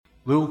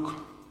Lūk,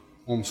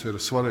 mums ir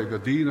svarīga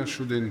diena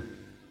šodien,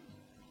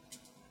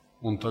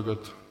 un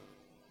tagad,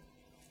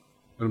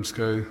 pirms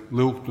kā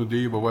lūgt no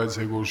Dieva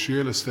vajadzīgos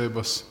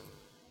žēlastības,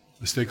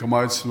 mēs tiekam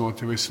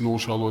aicinoti visi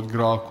nožēlot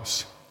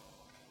grēkus,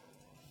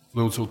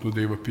 lūdzot no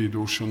Dieva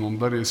piedošanu,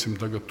 un darīsim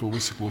tagad to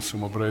visi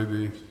klusuma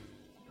brīdī.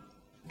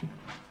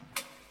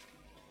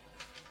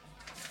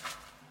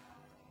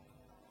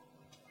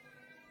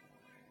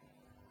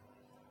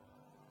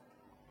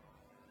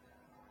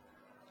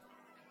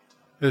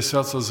 Es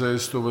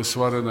atsazīstu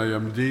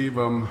visvarenajam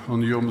Dievam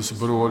un jums,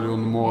 broļi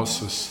un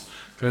mosas,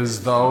 ka es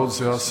daudz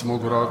esmu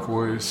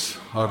grēkojis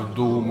ar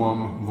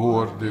dūmām,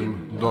 vārdiem,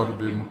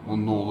 darbiem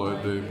un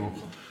nolaidību.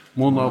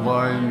 Mana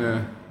vaine,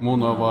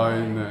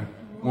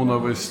 mana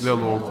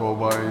vislielākā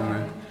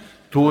vaine.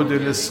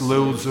 Tādēļ es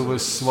lūdzu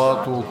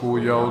vissvētāko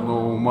jauno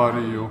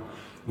Mariju,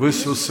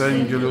 visus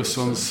eņģeļus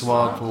un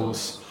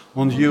svētos,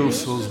 un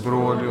jūsus,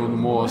 broļi un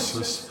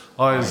mosas,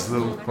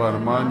 aizlūgt par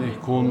mani,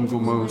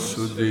 Kungu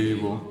mūsu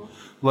Dievu.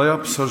 Lai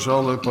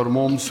apsažālē par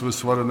mums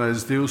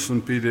visvarenais Dievs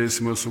un pīdēs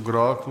mūsu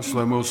grēkus,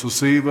 lai mūsu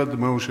sīved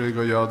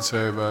mūžīgajā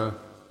dzīvē.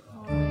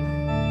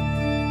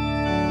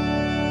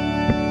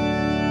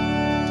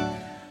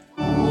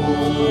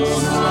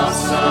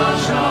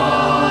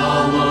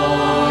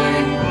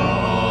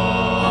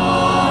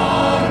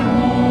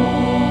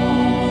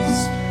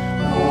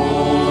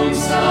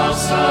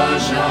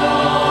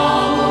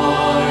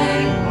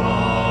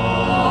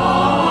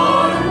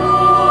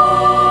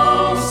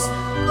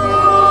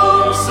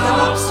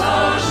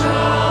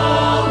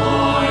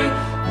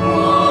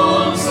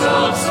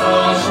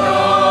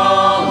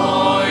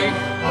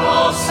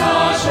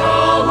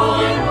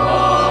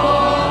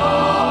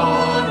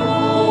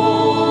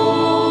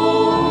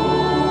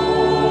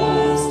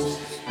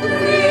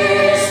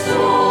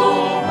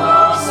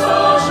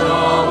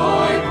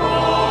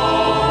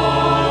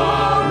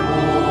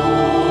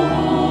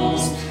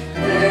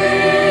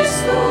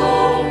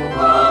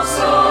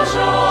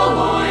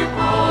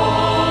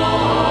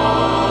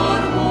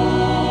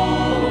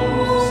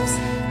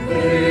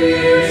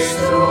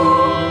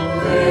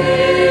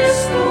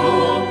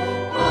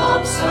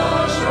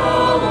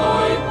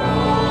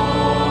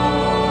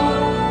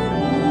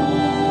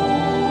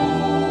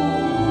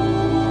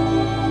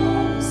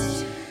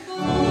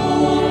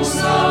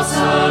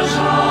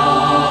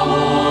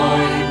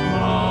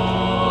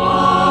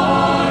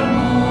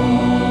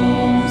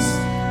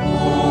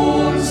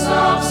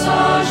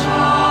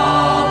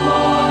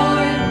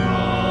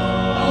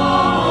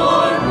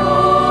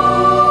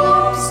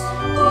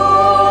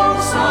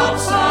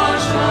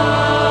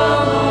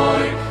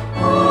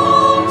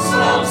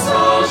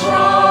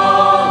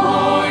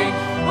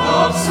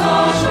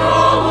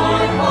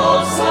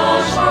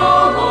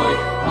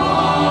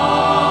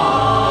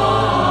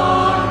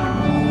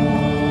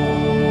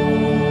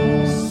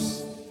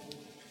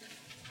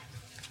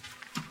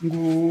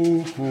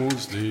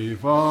 Gūkus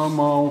Dievam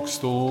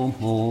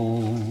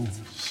augstumos.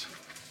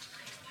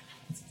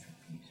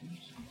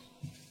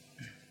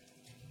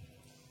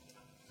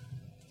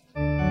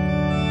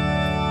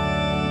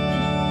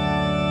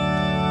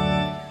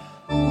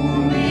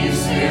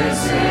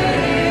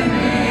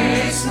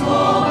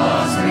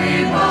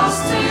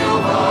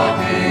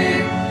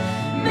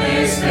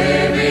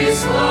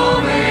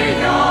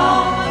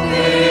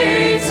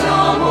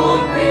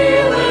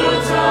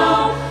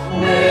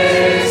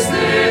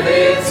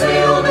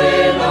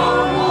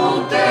 Cildinam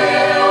un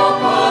tev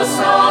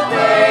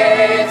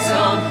pasātē.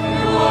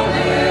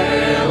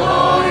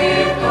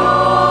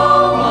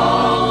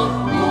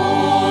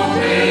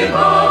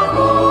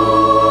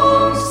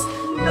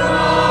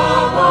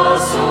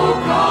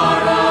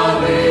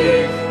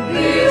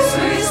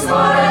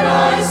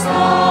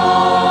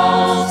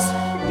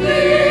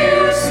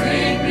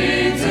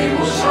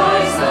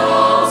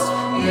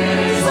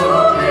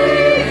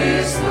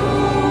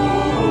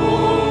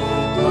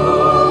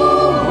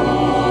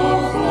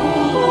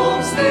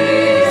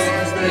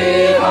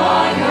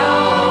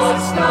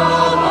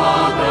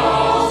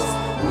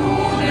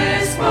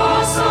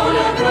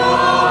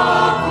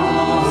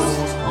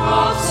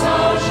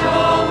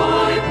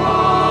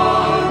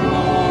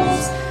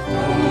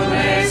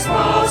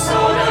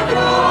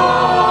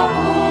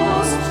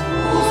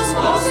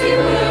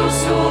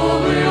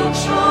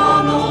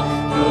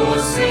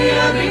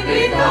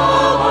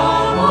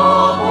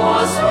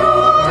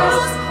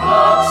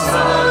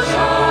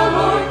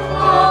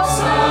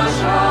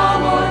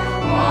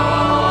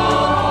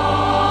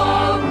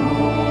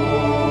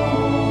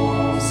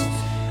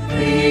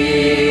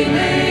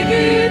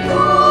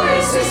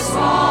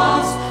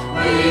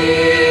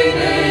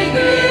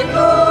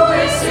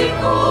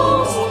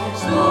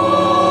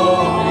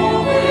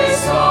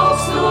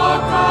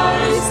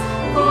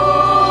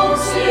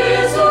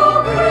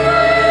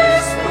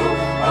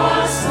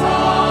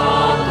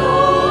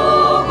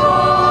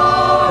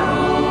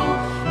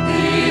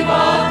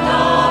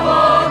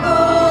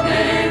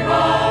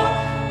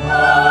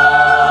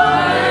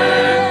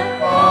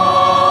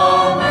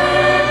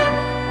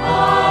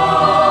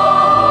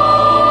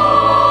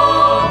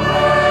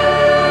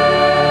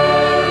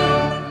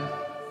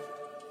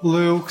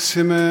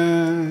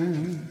 Lūksimies!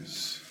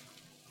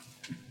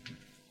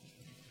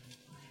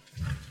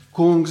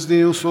 Kungs,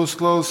 Dievs,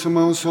 uzklausi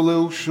mūsu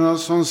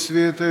lūgšanas un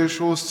svietē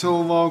šos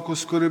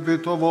cilvēkus, kuri pie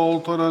Tava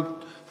altāra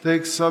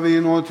tiek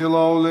savienoti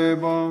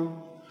laulībā,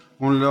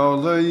 un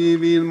ļauj, lai viņi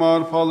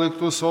vienmēr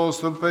paliktu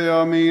savstarpējā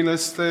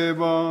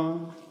mīlestībā.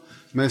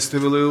 Mēs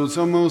Tevi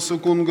lūdzam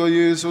mūsu Kunga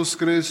Jēzus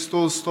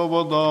Kristus,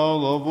 Tava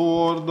dēla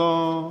vārdā,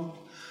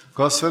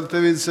 kas ar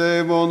Tevi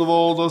dzīvo un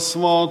valda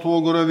svēto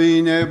gara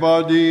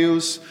vienībā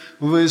Dievs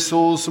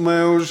visus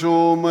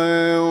mūžu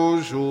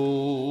mūžu.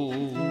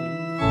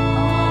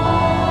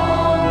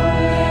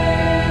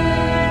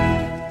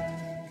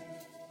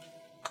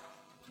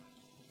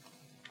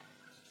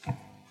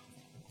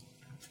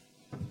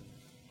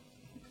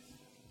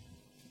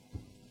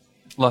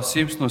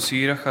 Lasījums no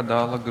Sīraha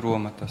dēla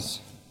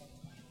grāmatas.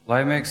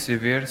 Laimīgs ir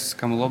vīrs,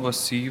 kam laba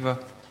sīva,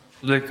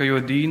 tādēļ, ka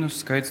jo dīnu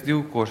skaits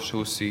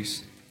divkoršūsīs.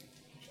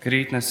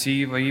 Krītna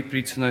sīva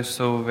īpriecināja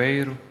savu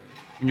veiru,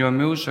 un jo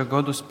milža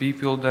godus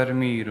pīpilda ar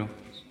mīru.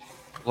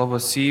 Laba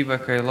sīva,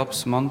 kā ir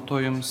labs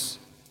mantojums,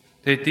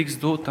 te tiks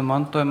dota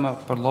mantojuma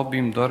par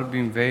labiem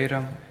darbiem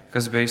veiram,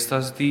 kas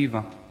beistās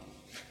dīva.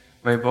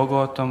 Vai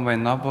bogotam, vai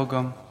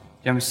nabogam,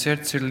 jam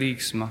sirds ir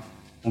līgsma,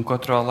 un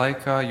katrā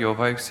laikā jo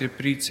vaigs ir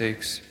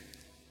priecīgs.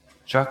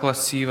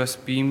 Čaklas sīvas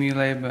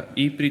pīmīlība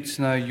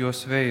īpriecināja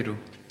jos veiru,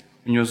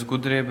 un jos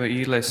gudrība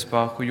īlē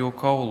spēku jo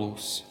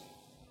kaulūs.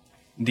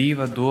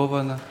 Dīva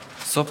dovana,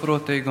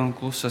 saprotīga un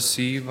klusa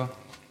sīva,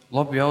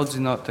 labi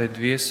audzinātai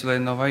dvieselē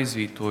nav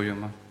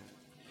aizvītojuma.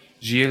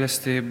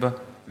 Žēlastība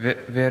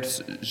vērs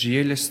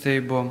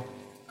žēlastībom,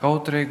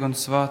 kautrīga un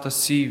svāta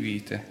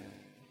sīvīte,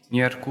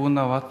 ni ar ko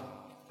nav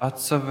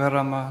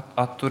atsaverama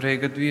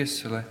atturīga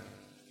dviesele,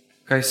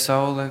 kai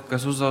saule,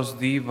 kas uzaus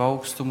dīva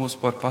augstumos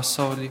par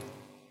pasauli,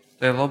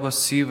 tai labas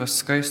sīvas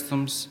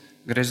skaistums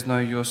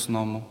greznoja jos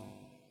nomu.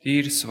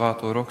 Tīri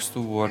svāto rakstu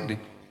vārdi.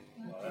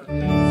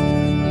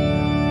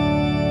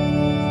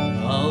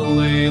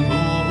 Alleluja,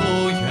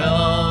 alleluja,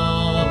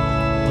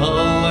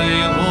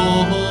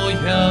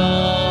 alleluja,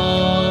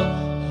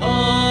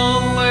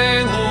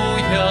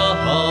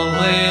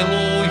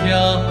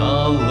 alleluja,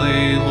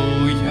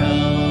 alleluja.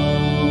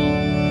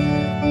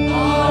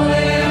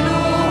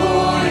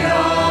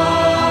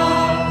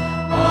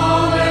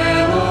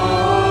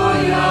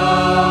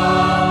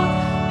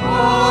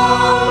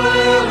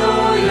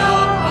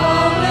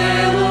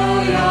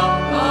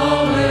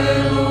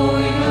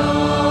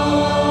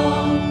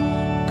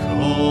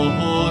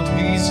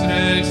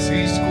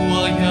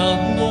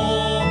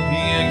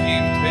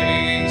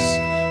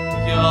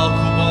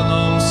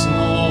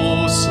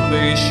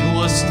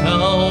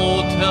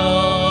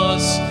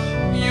 Tautas,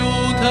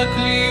 Jūda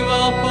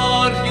kļuva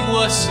par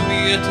jo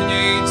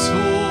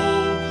svietnīcu,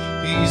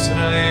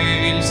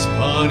 Izraēls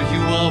par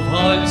jo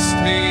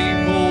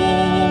valstību.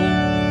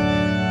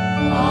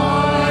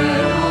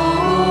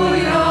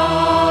 Alleluja,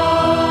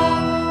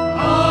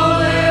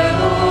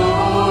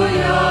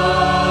 alleluja,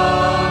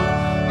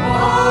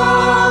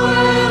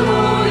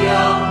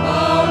 alleluja,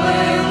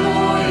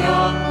 alleluja,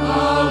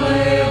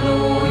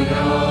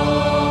 alleluja.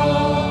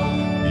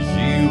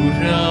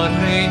 Jūra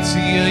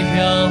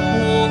reicēja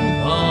un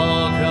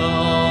pagā,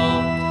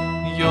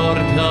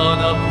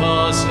 Jordāna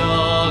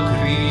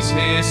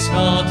pazagrīzies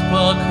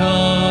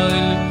atpakaļ,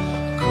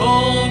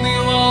 kolni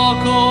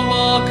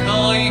lākova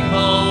kai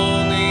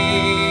kalni,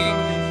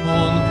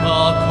 un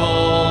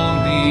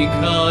pakolni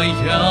kai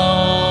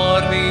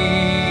jāri.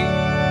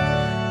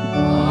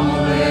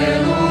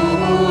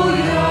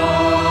 Alleluja,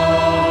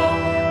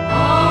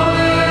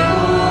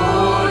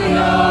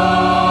 alleluja.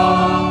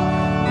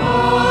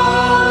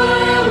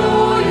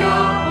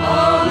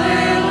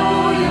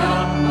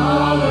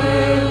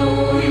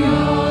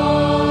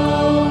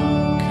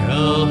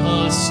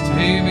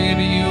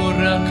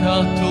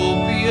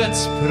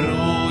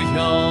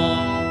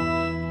 Projām,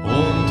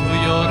 un tu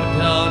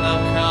Jordāna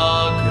kā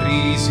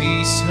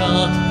grīzīs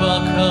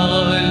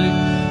atpakaļ,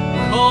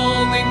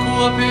 kolni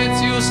kopēc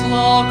jūs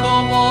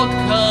lākomot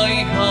kai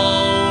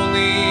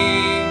hauni,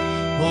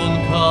 un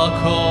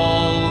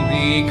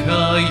pakolni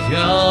kai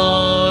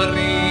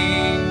jāri.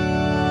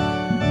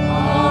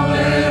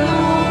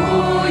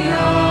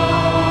 Alleluja,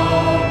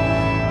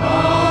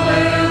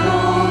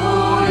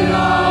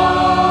 alleluja.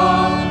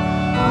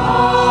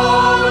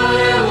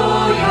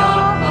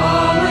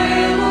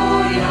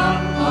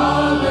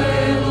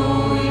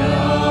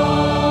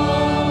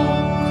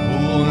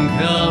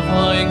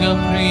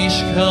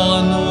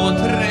 Prīškā no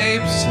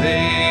trepsēmei,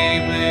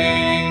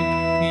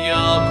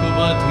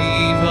 Jākuba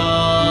dīvā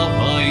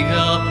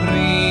vaigā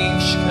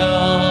prīškā,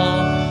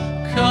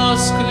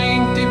 kas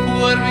klinti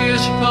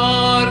porviež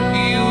pār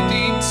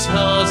jūtīm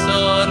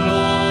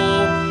Cazaru,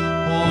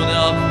 un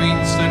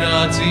akvins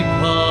redzi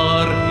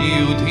pār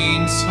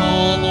jūtīm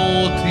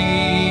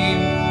solotīm.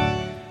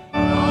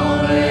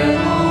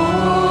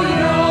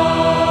 Alleluja,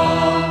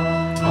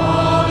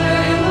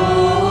 alleluja.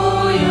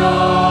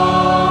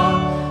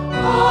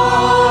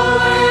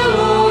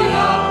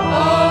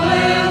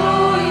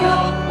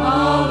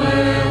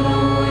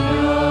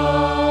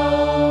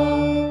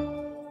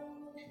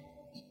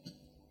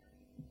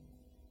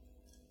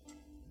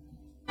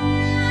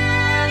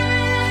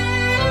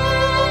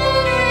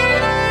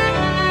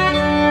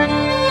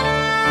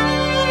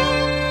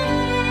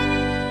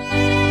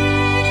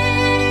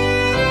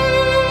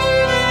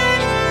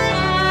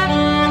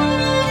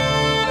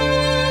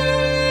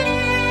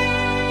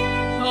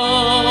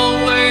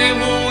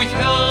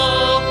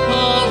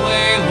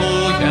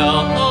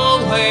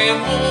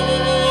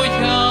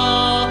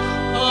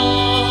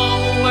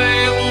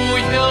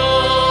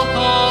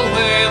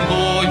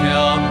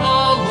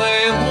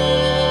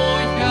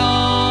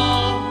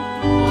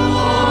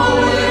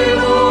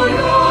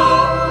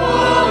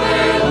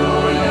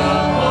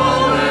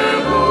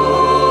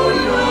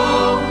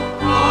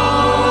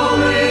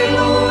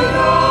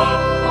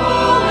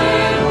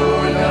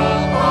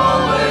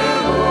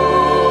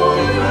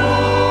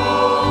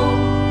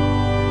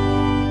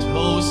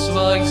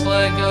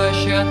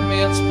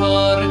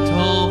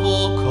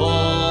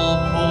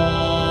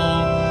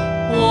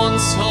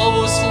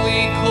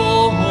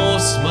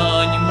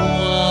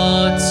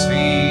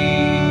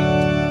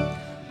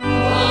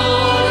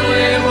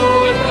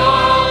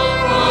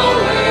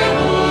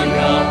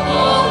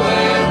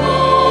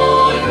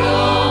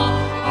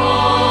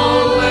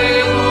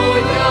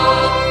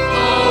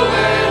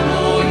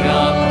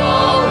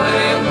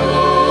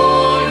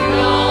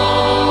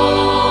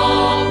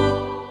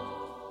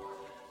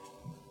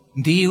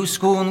 Dievs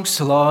kungs,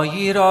 lai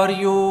ir ar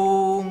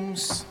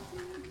jums!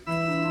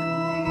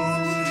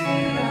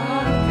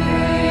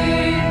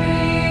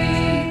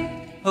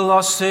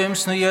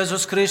 Lasījums no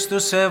Jēzus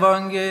Kristus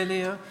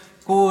evaņģēlija,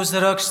 ko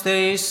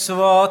uzrakstījis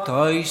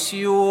Svētais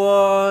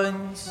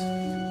Joņs.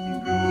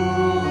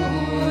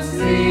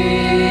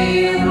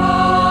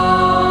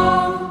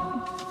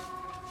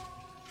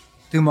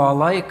 Timā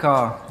laikā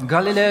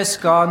Galilejas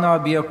Kānā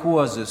bija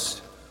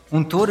kozas,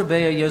 un tur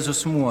bija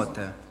Jēzus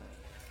mote.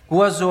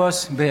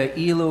 Kozos bija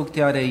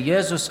ielūgti arī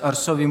Jēzus ar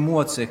saviem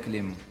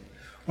mocekļiem.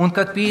 Un,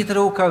 kad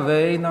pietrūka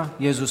veina,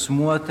 Jēzus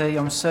mote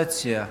jam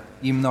sacīja,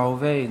 jim nav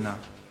veina.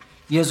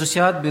 Jēzus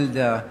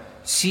atbildēja,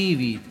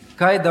 sīvīt,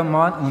 kaida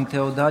man un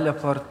tev daļa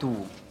par to,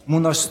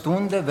 muna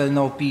stunde vēl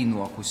nav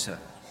pienākusi.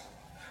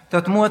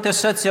 Tad mote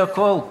sacīja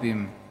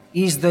kalpim,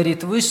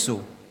 izdarīt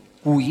visu,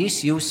 ko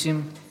jis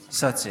jūsim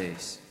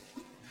sacījis.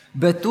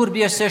 Bet tur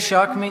bija 6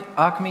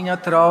 akmeņa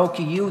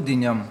trauki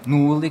jūdiņam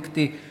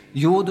nolikti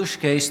jūdu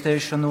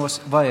škeistēšanos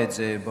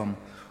vajadzībām,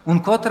 un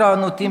katrā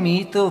no tiem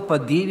ietilpa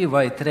 2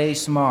 vai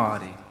 3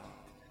 māri.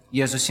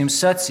 Jēzus jums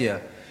sacīja,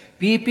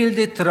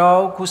 pīpildi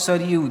traukus ar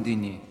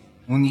jūdiņi,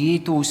 un jī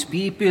tūs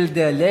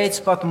pīpildē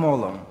līdz pat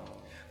molam.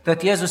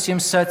 Tad Jēzus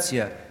jums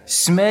sacīja,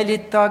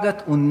 smeļit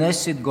tagad un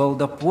nesit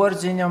golda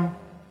porziņam,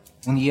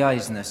 un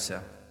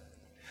jāiznesa.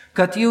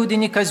 Kad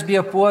jūdiņi, kas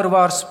bija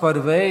porvārs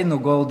par veinu,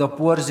 golda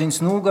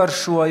porziņš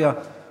nugaršoja,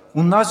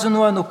 un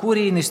nezināja, no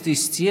kurienes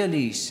tīs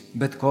cielīs,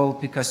 bet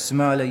kolpi, kas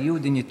smēļa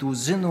jūdiņi, tū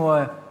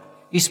zināja,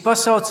 jis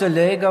pasauca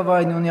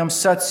leigavaini un jam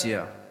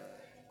sacīja,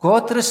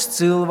 katrs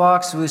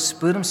cilvēks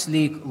vispirms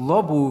liek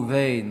labu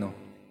veinu,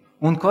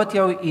 un kad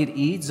jau ir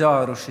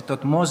īdzāruši,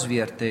 tad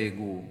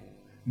mozvērtīgū,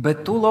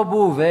 bet tu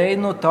labu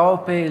veinu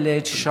taupēji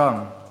līdz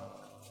šam.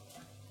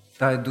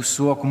 Taidu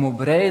sokumu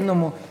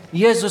brēnumu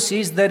Jēzus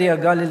izdarīja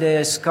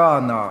Galilejas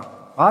Kānā,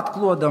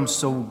 atklodam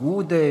savu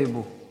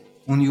gūdeibu,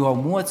 un jo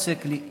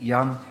mocekļi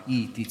jam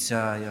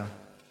īticēja.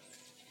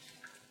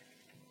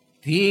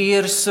 Tie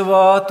ir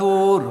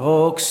svātu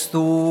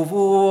rakstu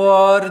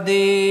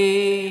vārdi.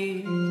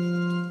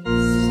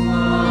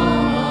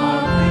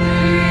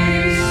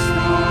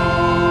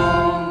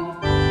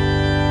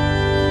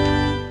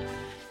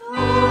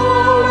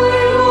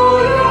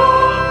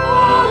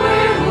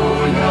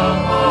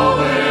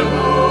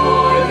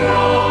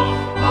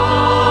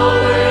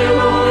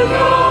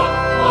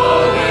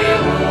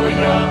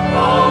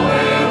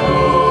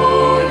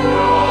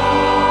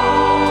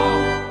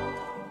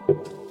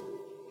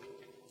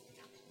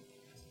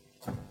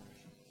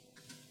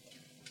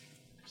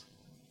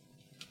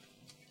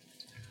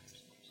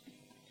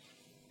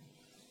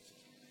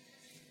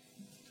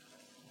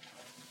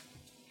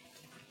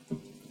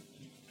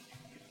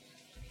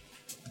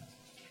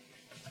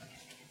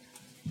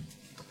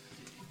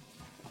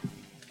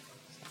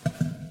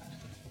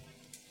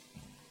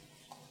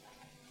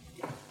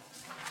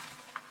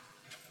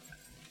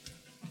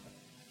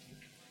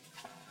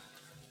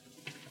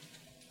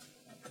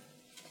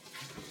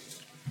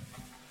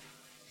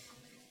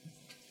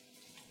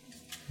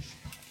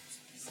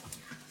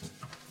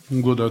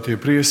 Godātie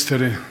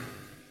priesteri,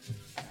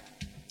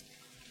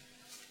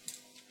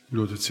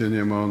 ļoti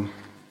cienījamā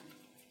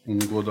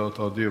un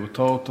godātā Dieva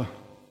tauta,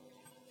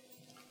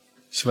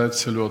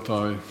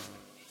 svētceļotāji,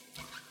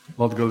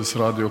 Latgales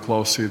radio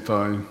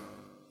klausītāji,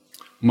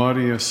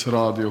 Marijas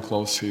radio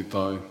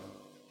klausītāji,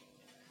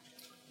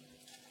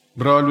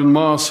 brāļi un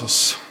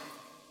māsas,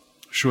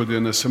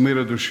 šodien esam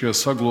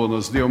ieradušies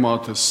Aglonas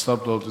Dievmātes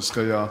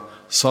starptautiskajā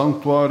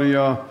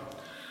sanktuārijā,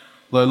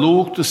 lai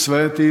lūgtu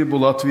svētību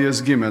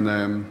Latvijas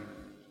ģimenēm.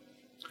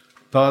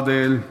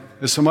 Tādēļ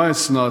esam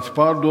aicināti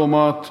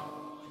pārdomāt,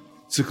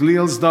 cik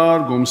liels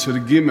dārgums ir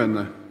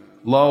ģimene,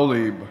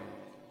 laulība,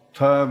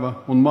 tēva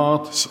un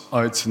mātes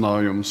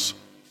aicinājums.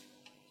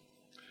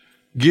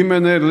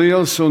 Ģimene ir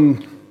liels un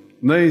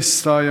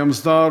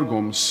neizstājams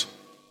dārgums.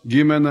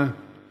 Ģimene,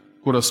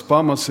 kuras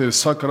pamats ir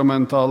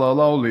sakramentālā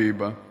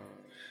laulība.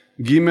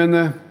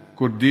 Ģimene,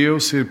 kur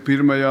Dievs ir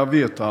pirmajā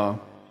vietā.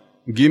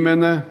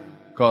 Ģimene,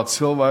 kā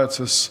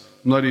cilvēces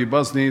un arī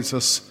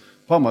baznīcas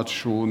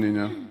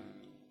pamatšūniņa.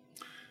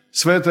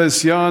 Svētais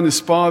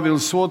Jānis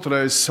Pāvils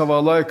II savā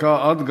laikā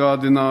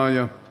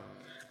atgādināja,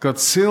 ka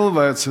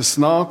cilvēces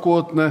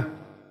nākotne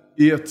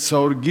iet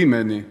caur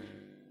ģimeni.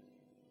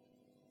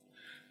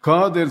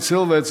 Kāda ir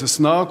cilvēces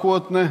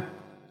nākotne,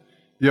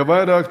 ja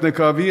vairāk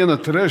nekā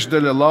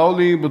 1/3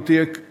 laulību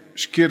tiek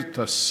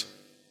šķirtas?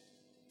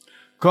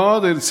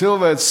 Kāda ir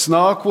cilvēces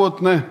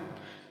nākotne,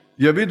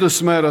 ja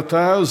vidusmēra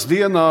tēvs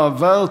dienā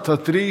velta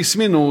 3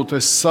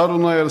 minūtes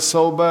sarunai ar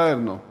savu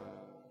bērnu?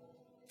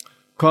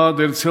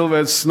 Kāda ir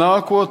cilvēces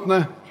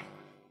nākotne,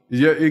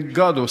 ja ik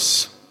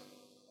gadus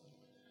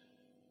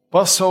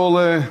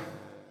pasaulē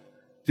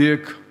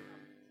tiek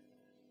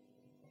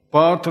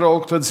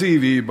pārtraukta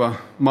dzīvība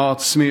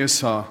mātes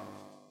miesā?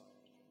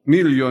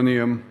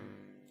 Miljoniem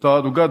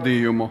tādu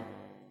gadījumu.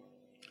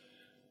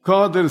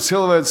 Kāda ir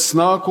cilvēces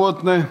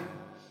nākotne,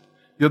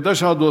 ja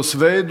dažādos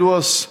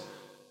veidos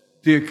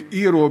tiek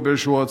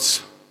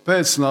ierobežots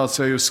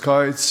pēcnācēju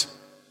skaits,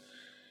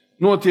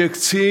 notiek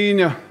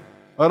cīņa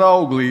ar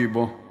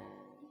auglību.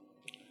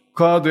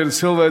 Kāda ir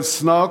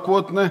cilvēces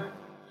nākotne,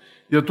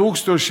 ja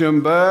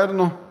tūkstošiem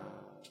bērnu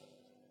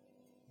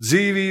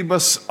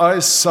dzīvības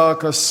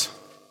aizsākas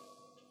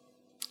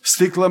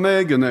stikla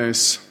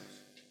mēģinēs,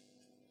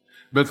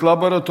 bet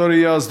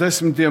laboratorijās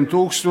 10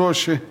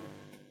 000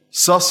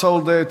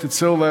 sasaldēti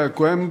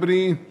cilvēku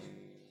embriji,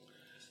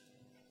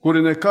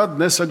 kuri nekad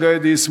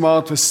nesagaidīs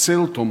mātes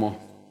siltumu.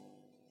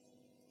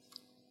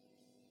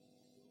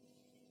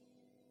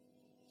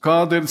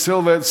 Kāda ir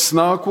cilvēces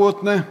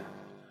nākotne,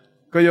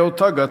 ka jau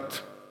tagad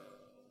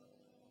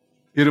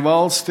ir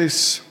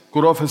valstis,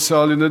 kur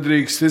oficiāli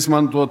nedrīkst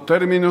izmantot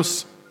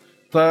terminus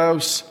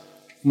tēvs,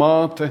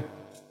 māte,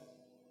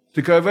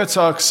 tikai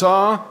vecāks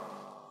A,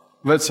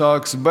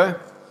 vecāks B,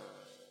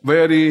 vai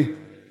arī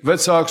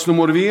vecāks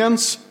numur 1,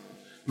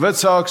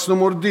 vecāks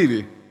numur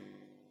 2,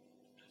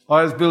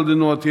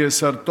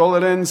 aizbildinoties ar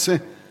toleranci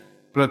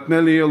pret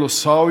nelielu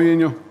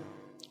saujiņu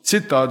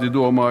citādi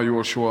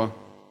domājošo.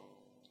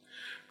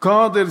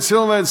 Kāda ir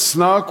cilvēces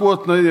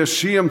nākotne, ja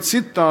šiem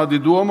citādi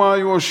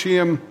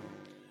domājošiem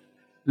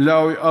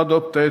ļauj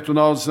adoptēt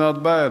un audzināt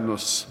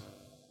bērnus?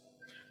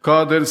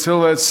 Kāda ir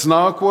cilvēces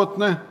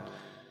nākotne,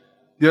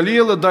 ja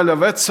liela daļa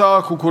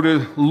vecāku, kuri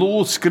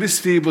lūdz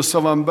kristību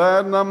savam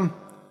bērnam,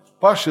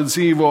 paši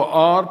dzīvo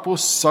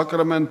ārpus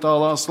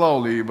sakramentālās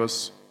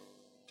laulības?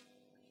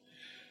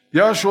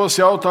 Jā, šos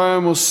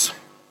jautājumus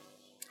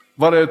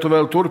varētu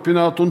vēl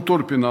turpināt un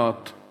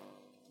turpināt.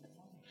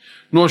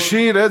 No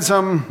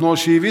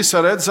šī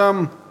visa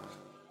redzam,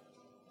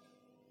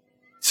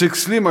 cik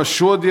slima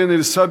šodien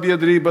ir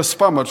sabiedrības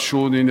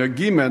pamatšūniņa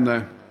ģimene,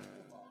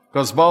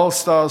 kas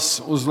balstās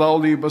uz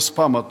laulības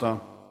pamatā.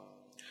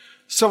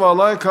 Savā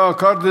laikā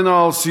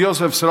kardināls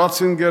Jozefs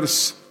Ratzingers,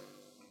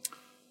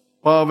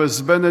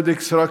 pāvests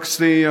Benedikts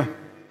rakstīja,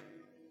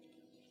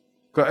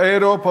 ka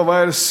Eiropa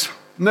vairs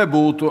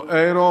nebūtu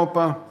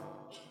Eiropa,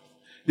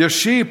 ja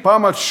šī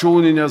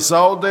pamatšūniņa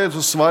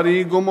zaudētu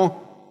svarīgumu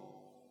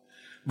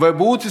vai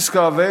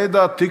būtiskā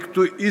veidā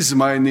tiktu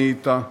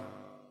izmainīta.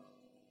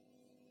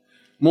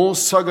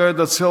 Mūs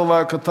sagaida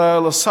cilvēka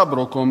tēla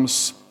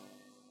sabrukums,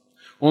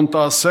 un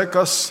tā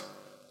sekas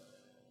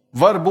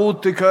var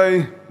būt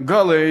tikai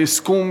galēji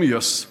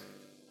skumjas.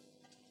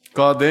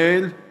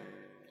 Kādēļ?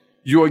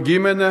 Jo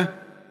ģimene,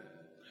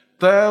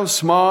 tēvs,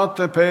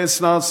 māte,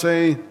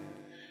 pēcnācēji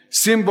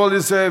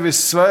simbolizē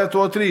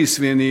vissvēto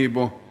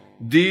trīsvienību,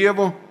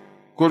 Dievu,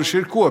 kurš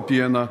ir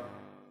kopiena.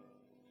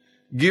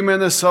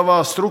 Ģimene savā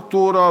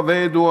struktūrā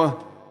veido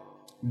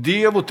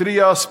Dievu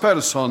 3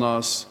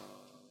 personās.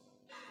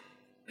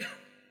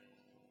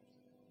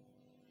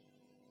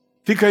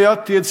 Tikai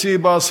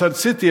attiecībās ar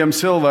citiem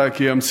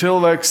cilvēkiem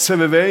cilvēks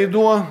sevi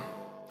veido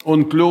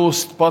un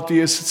kļūst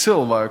patiesi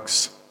cilvēks.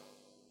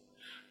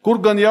 Kur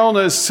gan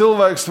jaunais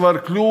cilvēks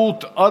var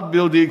kļūt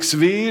atbildīgs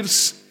vīrs,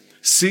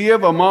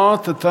 sieva,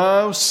 māte,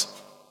 tēvs,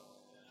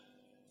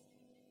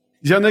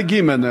 ja ne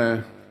ģimenē?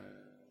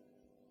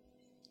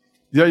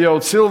 Ja jau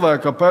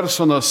cilvēka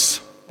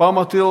personas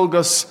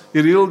pamatilgas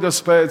ir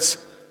ilgas pēc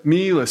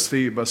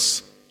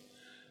mīlestības,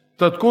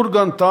 tad kur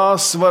gan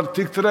tās var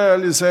tikt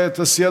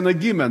realizētas, ja ne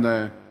ģimenē?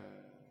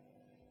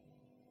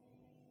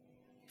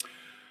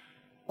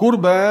 Kur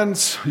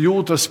bērns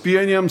jūtas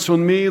pieņemts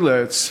un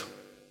mīlēts,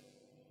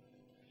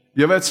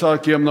 ja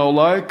vecākiem nav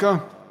laika,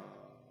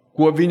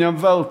 ko viņam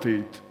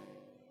veltīt?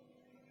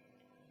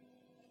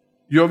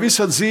 Jo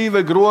visa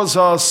dzīve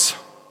grozās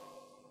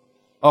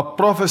ap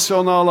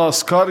profesionālās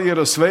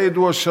karjeras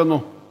veidošanu,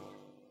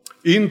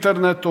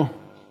 internetu,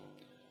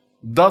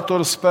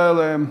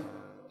 datorspēlēm.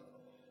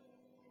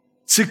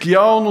 Cik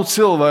jaunu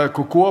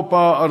cilvēku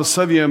kopā ar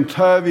saviem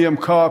tēviem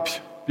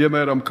kāpj,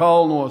 piemēram,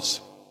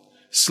 kalnos,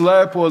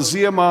 slēpo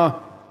ziemā,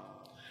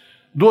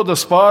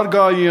 dodas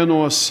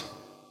pārgājienos,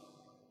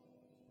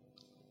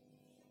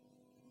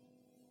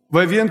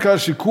 vai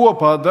vienkārši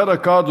kopā dara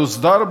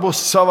kādus darbus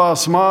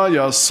savās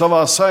mājās,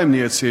 savā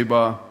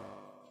saimniecībā.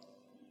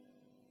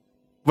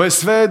 Vai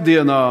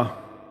svētdienā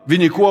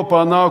viņi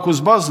kopā nāk uz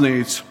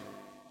baznīcu,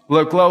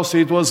 lai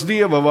klausītos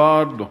Dieva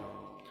vārdu,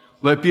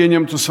 lai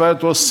pieņemtu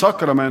svētos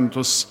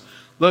sakramentus,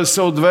 lai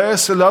savu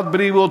dvēseli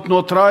atbrīvotu no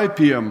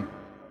traipiem,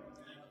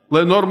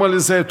 lai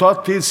normalizētu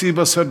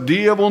attiecības ar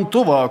Dievu un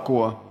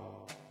tuvāko.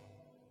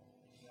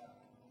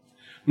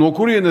 No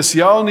kurienes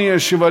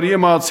jaunieši var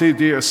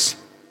iemācīties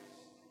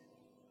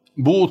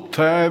būt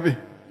tēvi,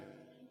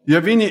 ja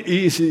viņi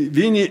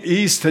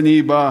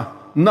īstenībā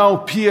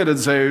nav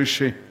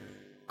pieredzējuši,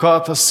 kā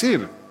tas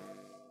ir?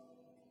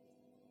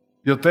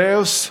 Ja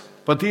tēvs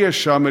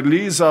patiešām ir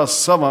līdzās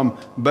savam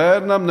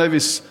bērnam,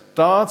 nevis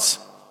tāds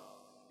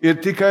ir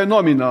tikai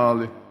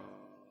nomināli.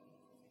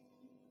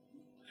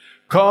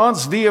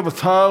 Kāds Dieva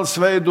tēls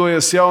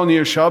veidojas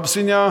jauniešu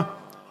apziņā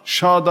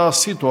šādā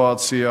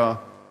situācijā?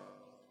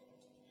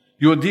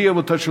 Jo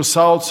Dievu taču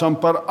saucam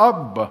par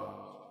Abba,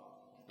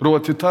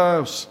 proti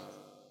tēvs.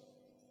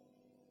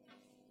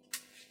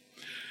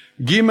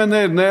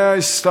 Ģimene ir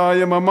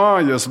neaizstājama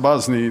mājas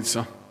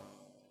baznīca.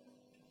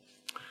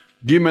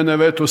 Ģimene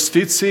ved uz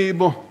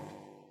ticību,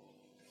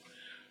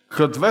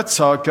 kad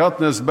vecāki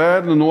atnes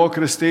bērnu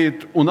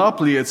nokristīt un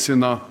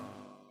apliecina,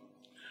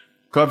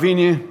 ka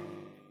viņi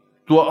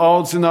to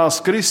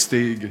audzinās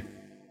kristīgi.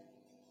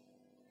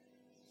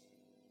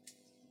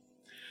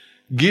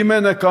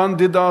 Ģimene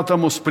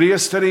kandidātam uz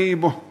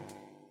priesterību,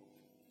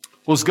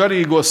 uz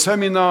garīgo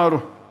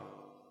semināru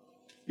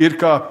ir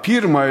kā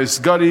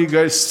pirmais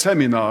garīgais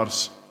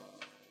seminārs.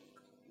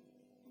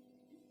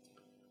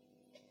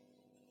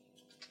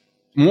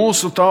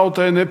 Mūsu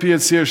tautai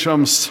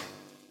nepieciešams,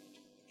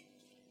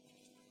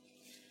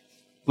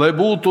 lai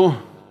būtu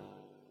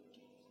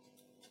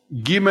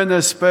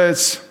ģimenes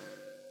pēc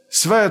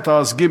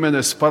svētās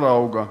ģimenes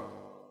parauga,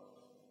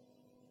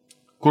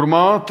 kur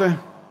māte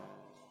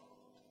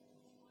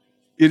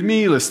ir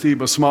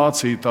mīlestības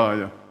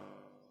mācītāja,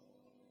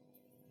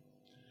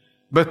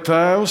 bet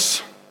tēvs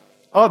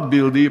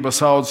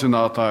atbildības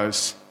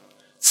audzinātājs,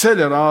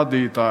 ceļa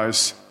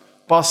rādītājs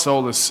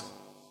pasaules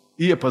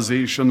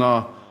iepazīšanā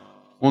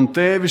un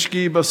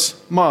tēvišķības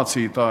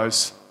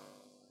mācītājs.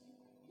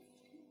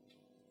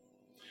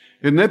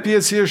 Ir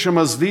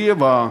nepieciešamas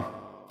Dievā,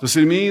 tas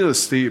ir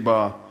mīlestībā,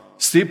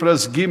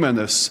 stipras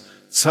ģimenes,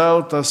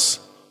 celtas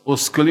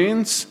uz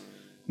klints,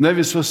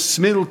 nevis uz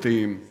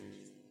smiltīm.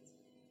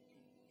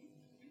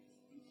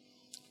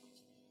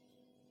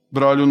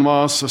 Brāļi un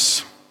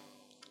māsas,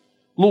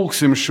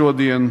 lūgsim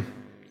šodien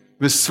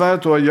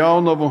Vissvēto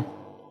jaunavu,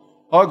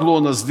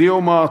 Aglonas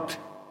dievmāti,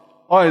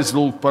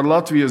 aizlūgt par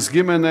Latvijas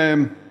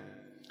ģimenēm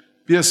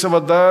pie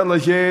sava dēla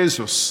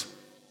Jēzus,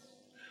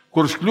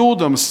 kurš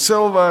kļūdams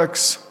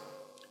cilvēks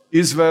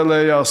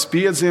izvēlējās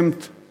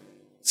piedzimt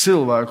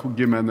cilvēku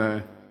ģimenē.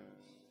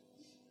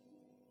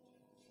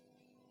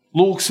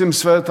 Lūgsim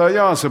Svētā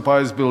Jāzepa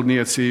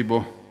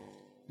aizbildniecību,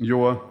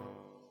 jo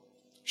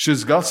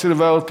šis gads ir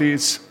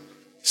veltīts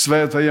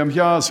Svētajam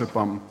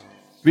Jāzepam.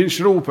 Viņš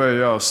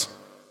rūpējās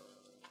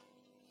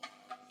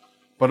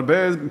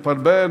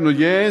par bērnu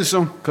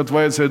Jēzu, kad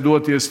vajadzēja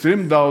doties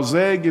trimdā uz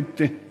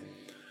Ēģipti,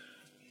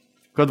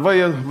 kad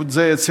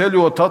vajadzēja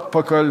ceļot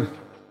atpakaļ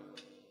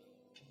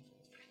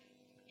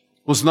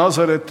uz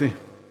Nazareti.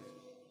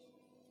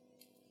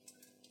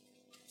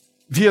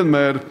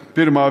 Vienmēr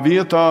pirmā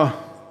vietā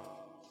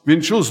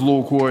viņš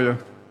uzlūkoja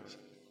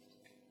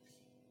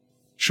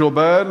šo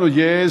bērnu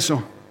Jēzu,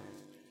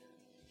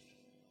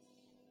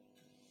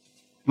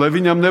 lai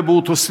viņam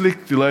nebūtu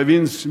slikti, lai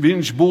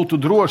viņš būtu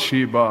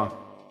drošībā.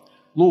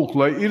 Lūk,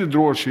 lai ir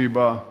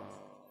drošībā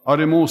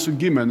arī mūsu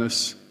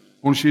ģimenes.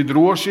 Un šī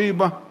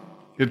drošība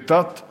ir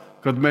tad,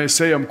 kad mēs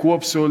ejam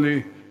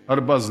kopsolī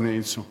ar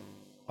baznīcu.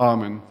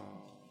 Āmen.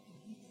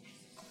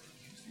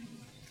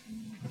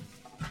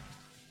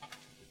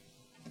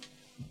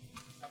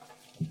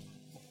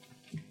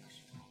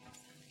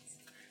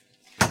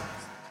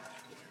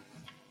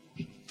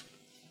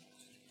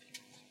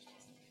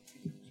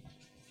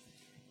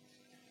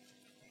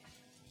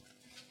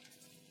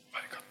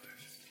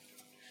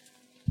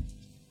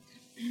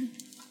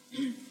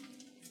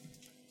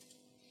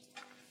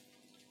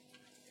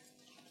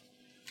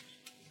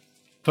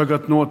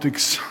 Tagad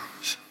notiks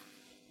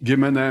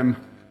ģimenēm,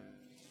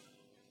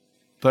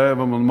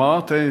 tēvam un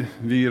mātei,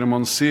 vīram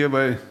un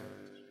sievai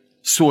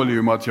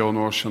solījuma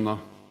atjaunošana.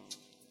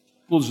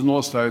 Lūdzu,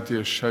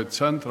 nostājieties šeit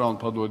centrā un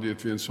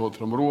padodiet viens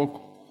otram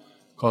roku,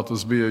 kā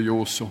tas bija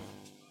jūsu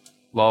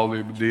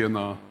laulību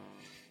dienā.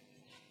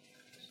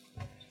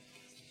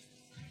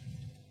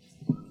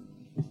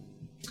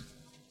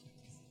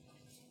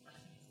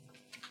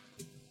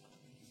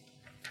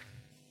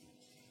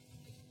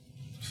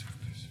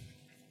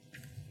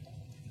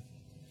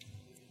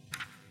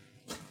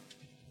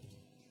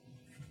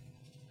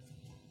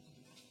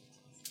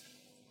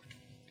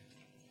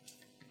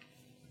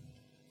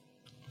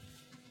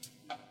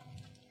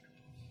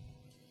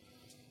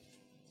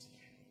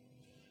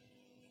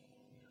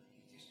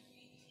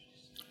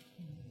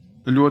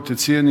 Ļoti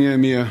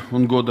cienījamie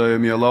un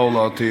godājamie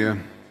laulātie.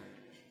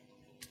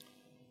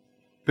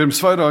 Pirms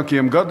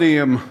vairākiem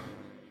gadiem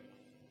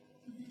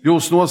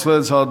jūs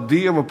noslēdzāt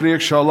Dieva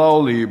priekšā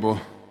laulību,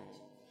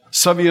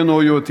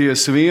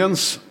 savienojoties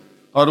viens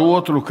ar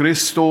otru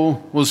Kristū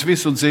uz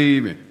visu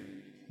dzīvi.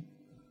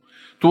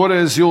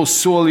 Toreiz jūs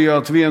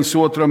solījāt viens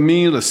otram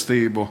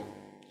mīlestību,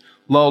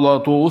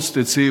 laulāto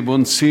uzticību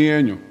un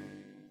cieņu,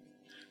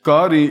 kā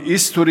arī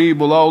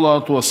izturību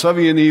laulāto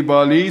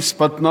savienībā līdz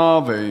pat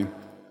nāvei.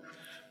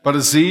 Par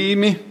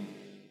zīmi,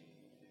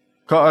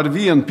 ka ar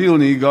vien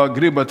pilnīgāk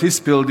gribat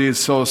izpildīt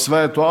savu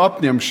svēto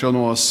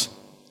apņemšanos,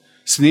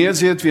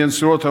 sniedziet viens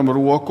otram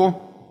roku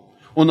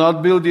un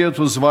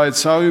atbildiet uz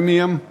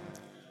vaicājumiem,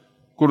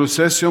 kurus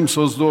es jums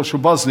uzdošu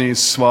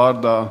baznīcas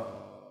vārdā.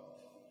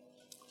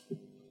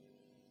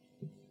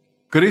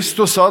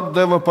 Kristus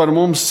atdeva par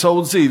mums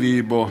savu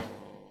dzīvību.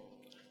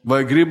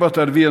 Vai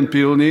gribat ar vien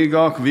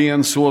pilnīgāk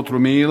viens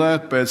otru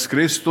mīlēt pēc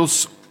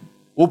Kristus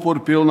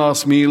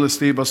upurpilnās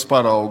mīlestības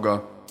parauga?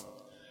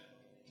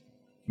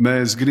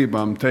 Mēs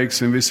gribam,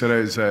 teiksim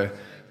visreizē,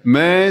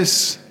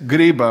 mēs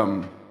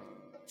gribam.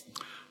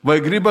 Vai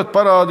gribat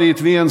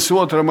parādīt viens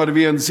otram ar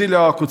vien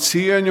dziļāku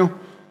cieņu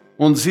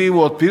un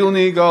dzīvot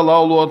pilnīgā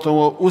laulāto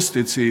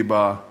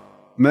uzticībā?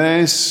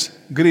 mēs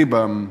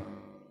gribam.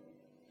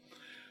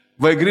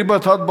 Vai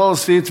gribat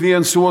atbalstīt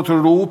viens otru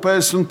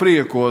rūpēs un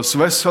priekos,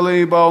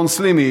 veselībā un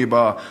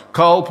slimībā,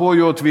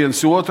 kalpojot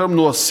viens otram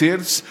no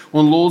sirds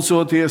un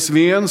lūdzoties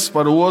viens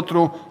par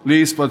otru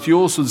līdz pat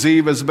jūsu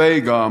dzīves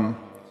beigām?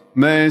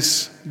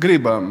 Mēs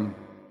gribam.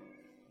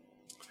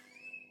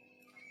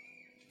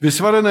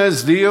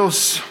 Visvarenais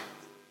Dievs,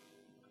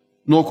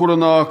 no kura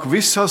nāk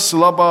visas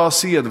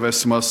labās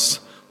iedvesmas,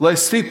 lai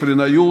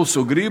stiprina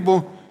jūsu gribu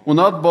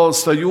un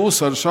atbalsta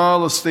jūs ar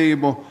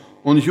žēlastību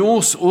un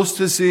jūs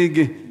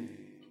uzticīgi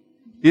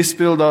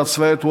izpildāt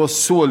svētos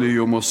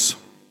solījumus,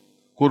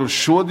 kurus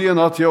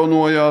šodien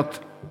atjaunojāt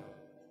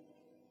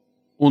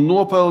un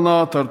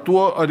nopelnāt ar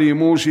to arī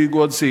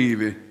mūžīgo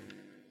dzīvi.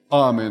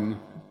 Āmen!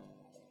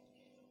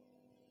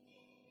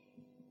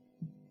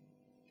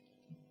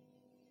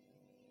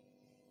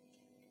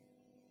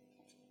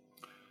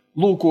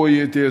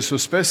 Lūkojieties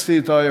uz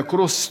Pestītāja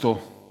krustu,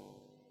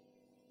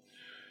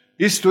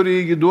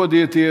 izturīgi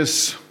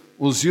dodieties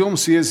uz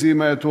jums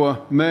iezīmēto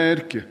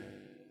mērķi,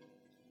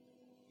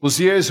 uz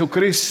Jēzu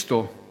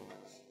Kristu,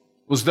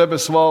 uz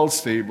debesu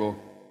valstību.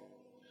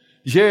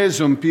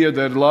 Jēzum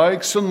pieder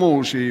laiks un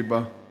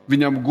mūžība,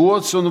 viņam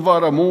gods un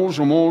vara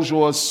mūžu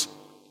mūžos,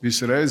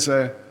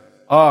 visreizē.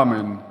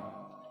 Āmen!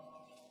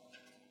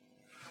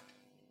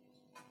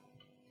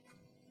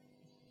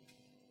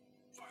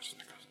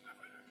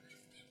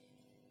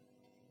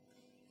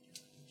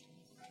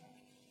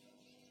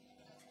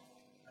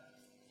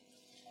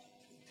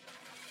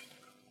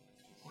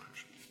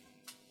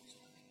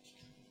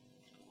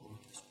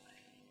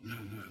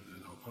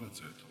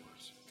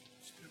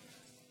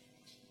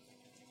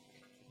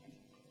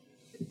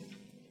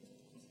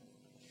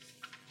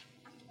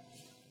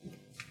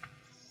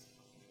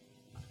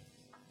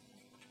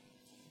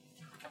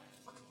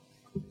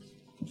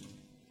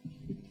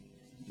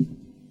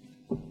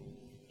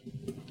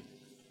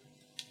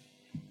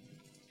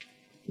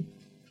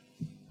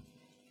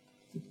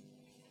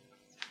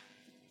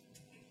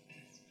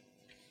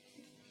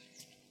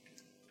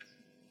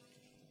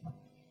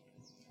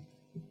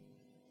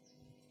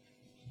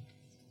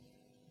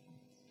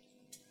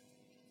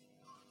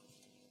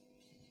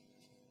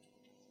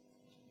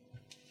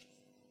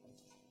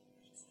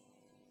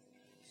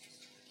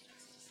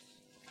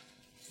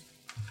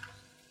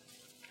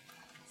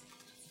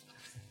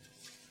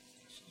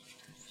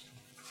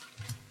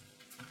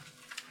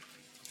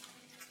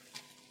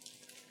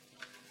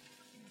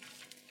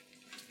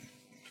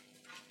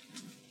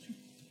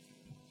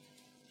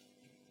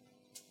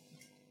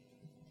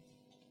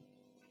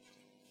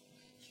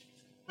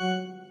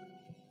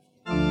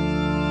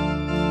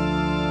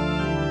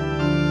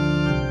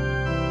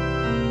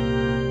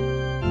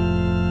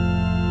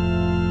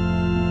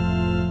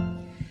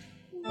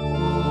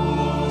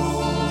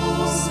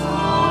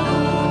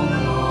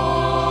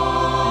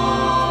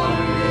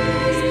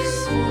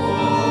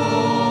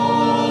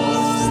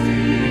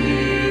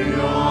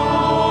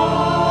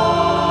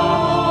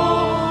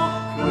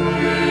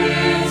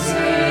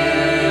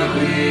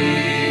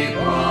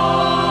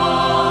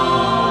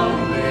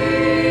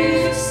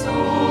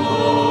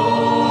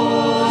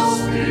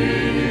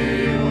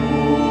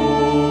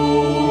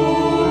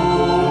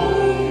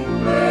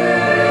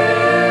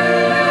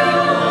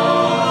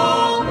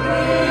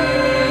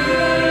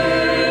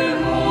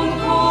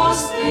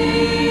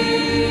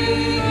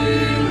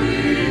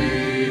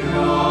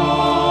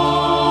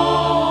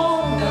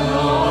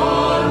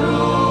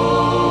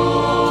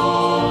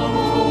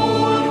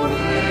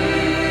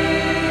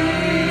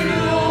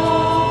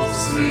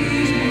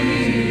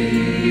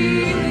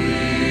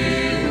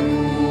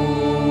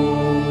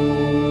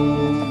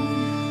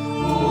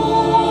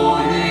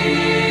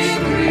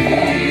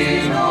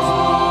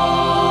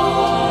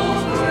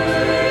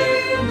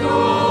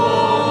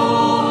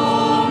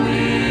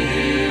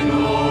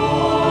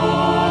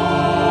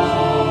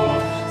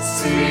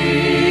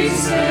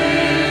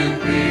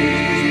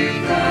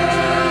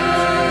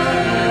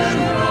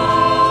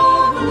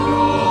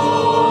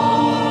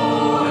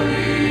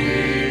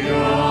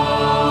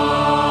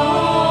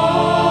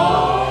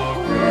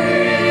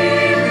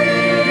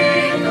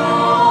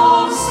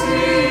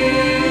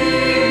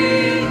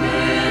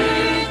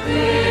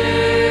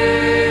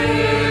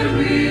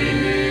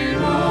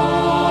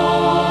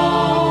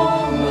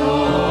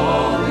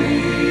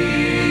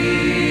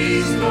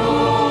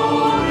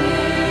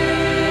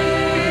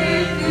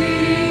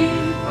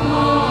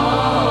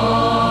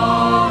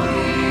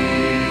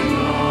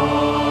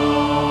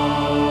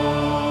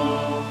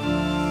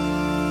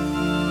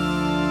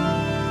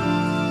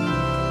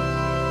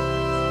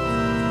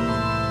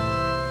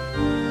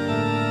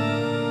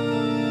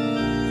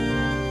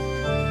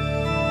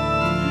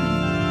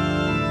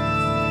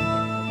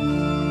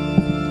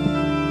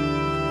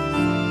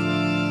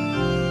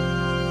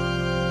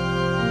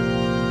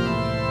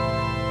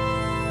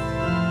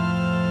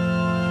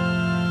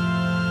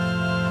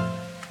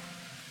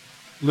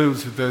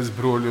 Lūdzieties,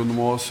 broļi un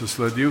mūsas,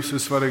 lai Dievs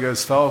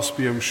visvarīgais Tēvs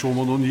pieņem šo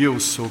un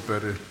jūs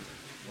superi.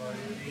 Lai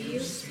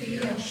Dievs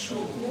pieņem šo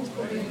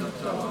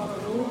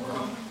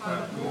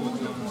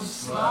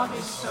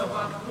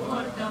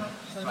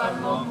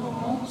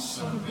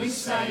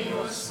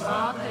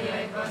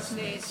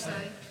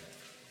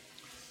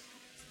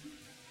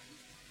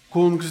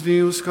Kungs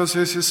Dievs, kas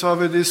esi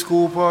savedis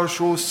kopā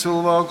šos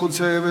cilvēku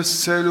dzīves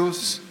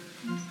ceļus,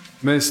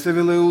 mēs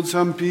tevi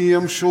lūdzam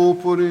pieņem šo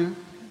upuri,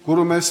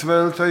 kuru mēs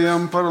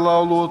veltējam par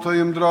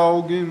laulotajiem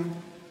draugiem,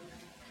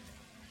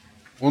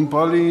 un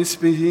palīdz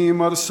pie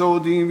viņiem ar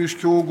savu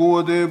dievišķo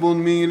godību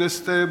un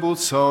mīlestību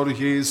caur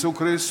Jēzu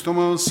Kristu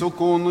mūsu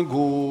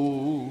Kungu.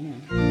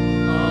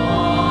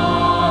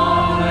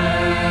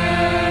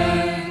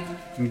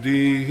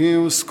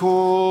 Dievs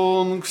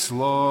Kungs,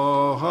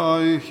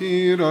 lai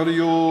ir ar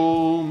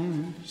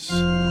jums.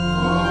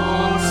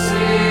 Kungs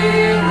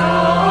ir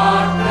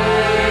ar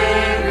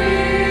tevi.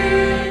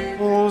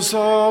 Uz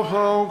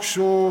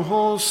augšu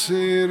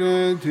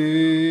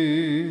sirdī.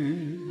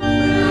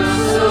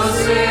 Mūsu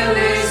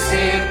sirdis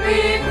ir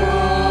pie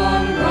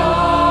Kunga.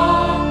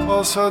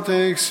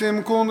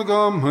 Pasateiksim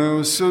Kungam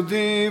mūsu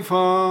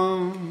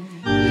Dievam.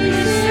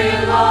 Viņš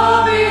ir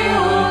labi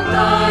un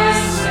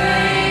taisnīgi.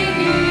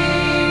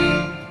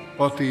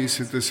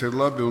 Patīsi tas ir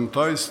labi un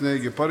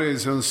taisnīgi,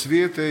 pareizi un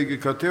svietīgi,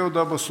 ka Tev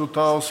dabasu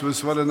Tēvs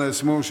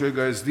visvarenais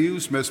mūžīgais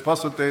Dievs, mēs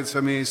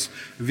pasateicamies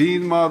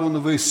vienmēr un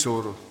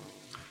visur.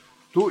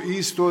 Tu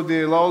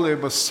īstodīji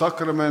laulības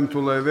sakramentu,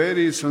 lai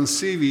vērīs un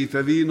sīvīte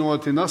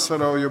vīnoti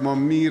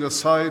nesaraujamam mīra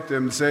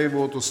saitēm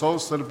dzīvotu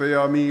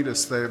savstarpējā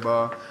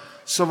mīlestībā.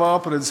 Savā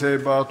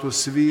apredzībā tu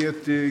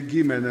svieti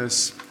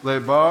ģimenes,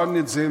 lai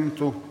bērni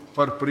dzimtu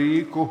par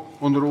prīku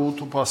un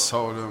rūtu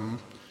pasaulim.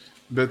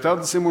 Bet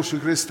atzimuši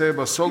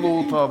kristībā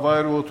solūtā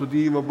vairotu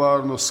Dieva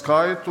bērnu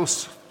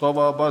skaitus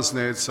tavā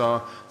baznīcā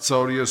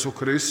caur Jēzu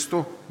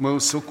Kristu,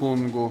 mūsu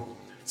Kungu.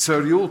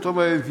 Caur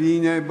jūtavai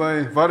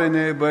vienībai,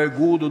 varenībai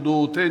gūdu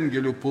dūt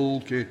eņģeļu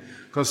pulki,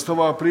 kas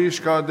tavā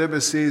prīškā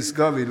debesīs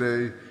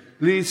gavilēja.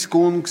 Līdz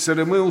Kungs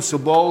ar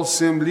mūsu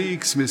balsiem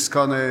līksmi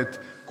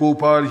skanēt,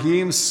 kopā ar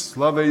jīm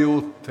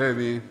slavējot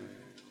tevi.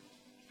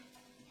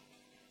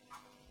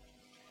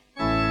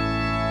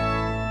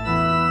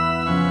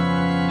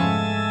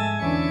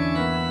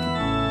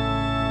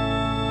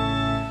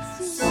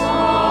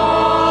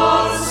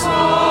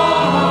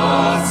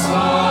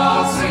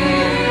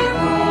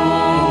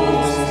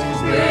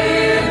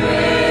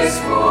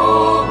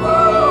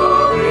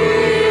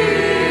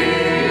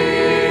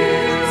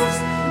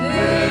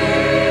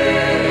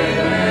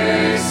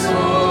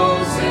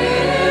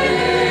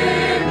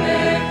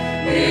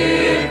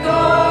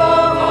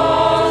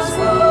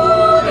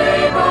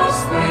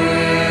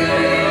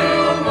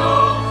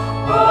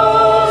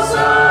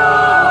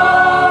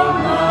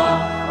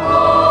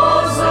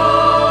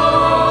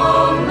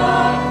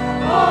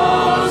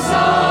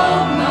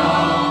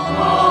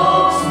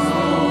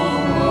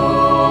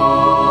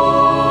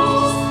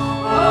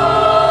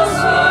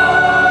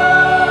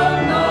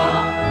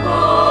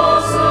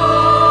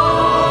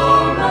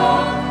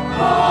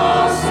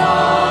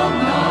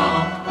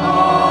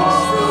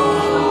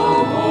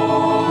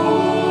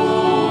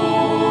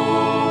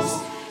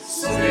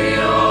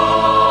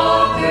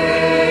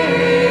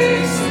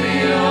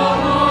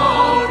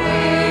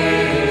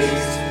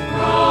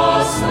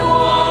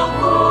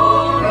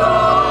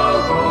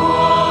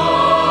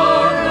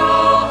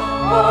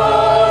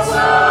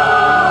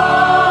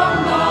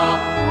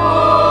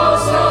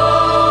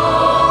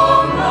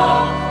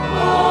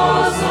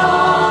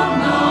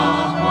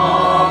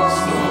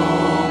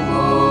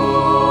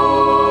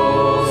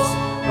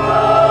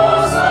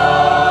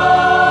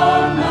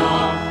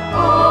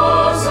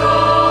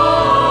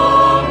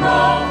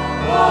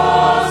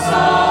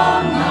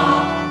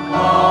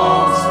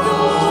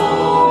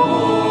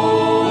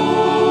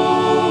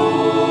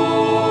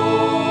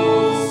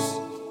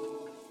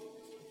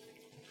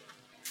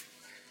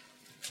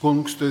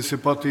 Kungs, tu esi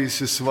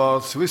patīsi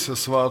svāts, visa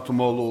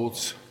svātuma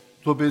lūdz.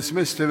 Tāpēc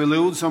mēs tevi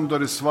lūdzam,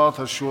 dari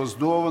svāta šos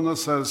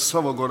dovanas ar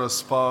sava gara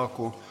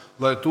spēku,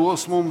 lai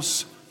tos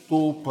mums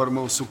tu par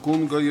mūsu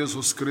Kunga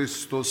Jēzus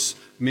Kristus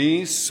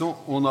mīsu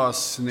un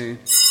asni.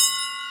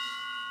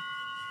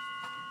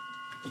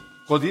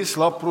 Kad jis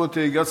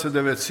labprotīgi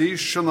atsadeve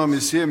cīšanam,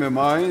 jis ieme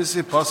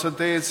maizi,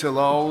 pasateica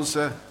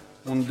lauze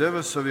un deva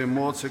saviem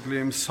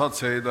mocekļiem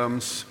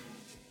sacēdams: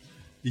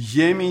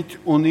 Jemit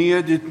un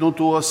iedit no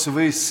tos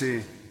visi,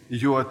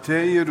 jo te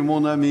ir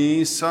mana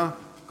mīsa,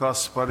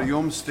 kas par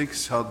jums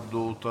tiks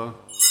atdota.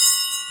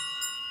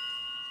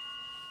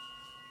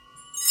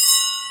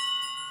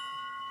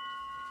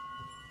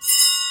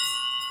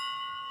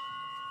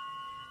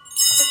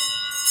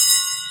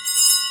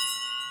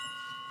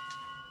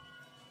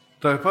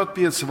 Tāpat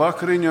pēc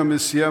vakariņām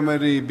es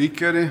iemerīju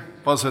bikeri,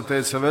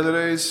 pasateica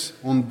vēlreiz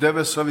un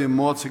deva saviem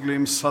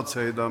mocekļiem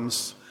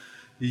sacēdams: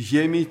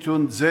 Jemit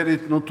un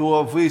dzerit no to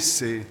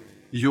visi,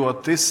 jo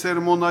tas ir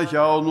mana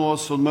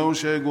jaunos un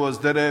mūžīgos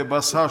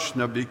derības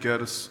ašņa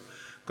bikers,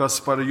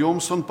 kas par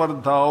jums un par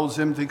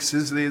daudziem tiks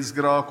izlīdz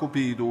grāku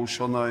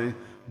pīdūšanai.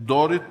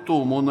 Dorit to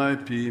manai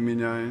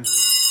pīmiņai.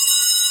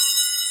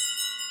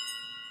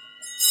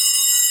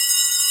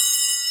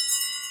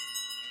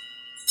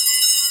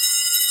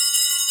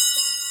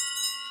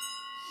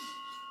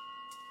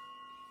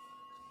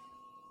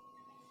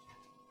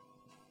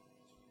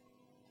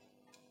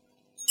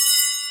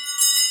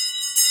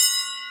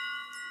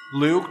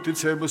 Lūk,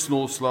 ticības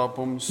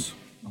noslēpums.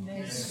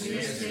 Mēs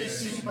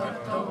viesiesim par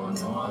tavu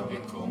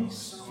nāvi,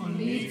 kungs, un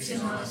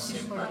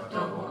līdzināsim par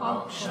tavu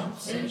augšām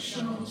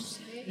celšanos,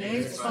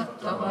 līdz pat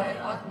tavai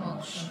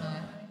atnākšanai.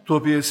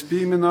 Tāpēc,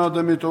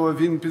 pieminādami tava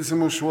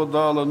vienpiedzimušo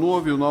dēla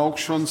novi un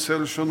augšanu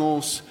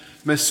celšanos,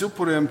 mēs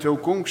upurējam tev,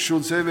 kungs,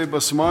 šo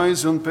dzīvības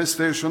maizi un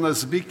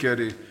pestēšanas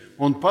bikeri,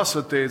 un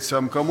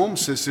pasateicam, ka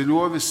mums esi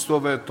ļovis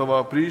stāvēt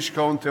tavā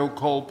prīškā un tev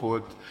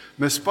kolpot.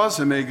 Mēs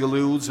pazemīgi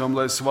lūdzam,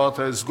 lai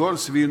svātais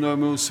gors vīnoja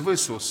mūs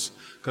visus,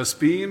 kas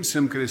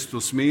pieņemsim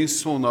Kristus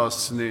mīsu un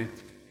asni.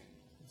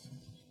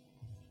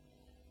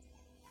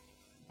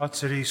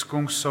 Atcerīs,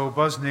 kungs, savu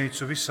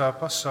baznīcu visā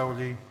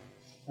pasaulī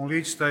un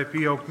līdz tai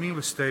pieaugt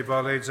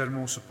mīlestībā līdz ar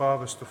mūsu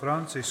pāvestu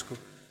Francisku,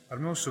 ar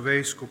mūsu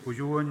veiskupu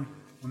Joņu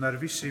un ar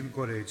visiem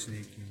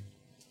garīdzniekiem.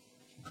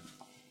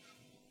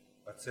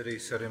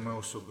 Atcerīs arī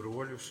mūsu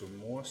broļus un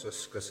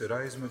mosas, kas ir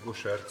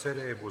aizmiguši ar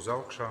cerību uz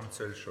augšām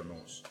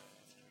celšanos,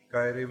 kā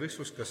arī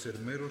visus, kas ir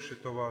miruši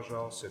tavā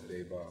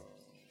žēlsirdībā,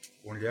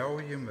 un ļauj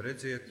viņiem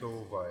redzēt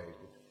tavu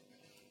vaigu.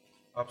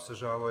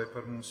 Apsažāloja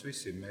par mums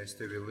visiem, mēs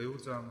tevi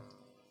lūdzam,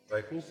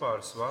 lai kopā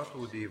ar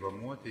svāto Dieva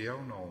moti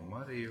jauno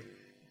Mariju,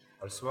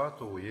 ar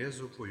svāto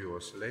Jēzupu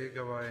jos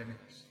leigavaini,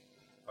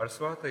 ar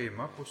svātajiem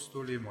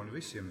apustuļiem un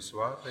visiem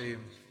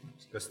svātajiem,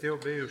 kas tev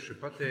bijuši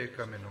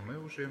pateikami no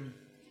mūžiem,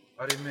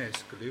 arī mēs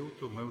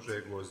kļūtu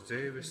mūžīgos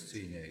dzīves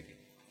cīņīgi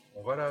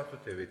un varētu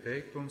tevi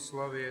teikt un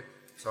slavēt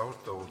caur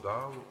tavu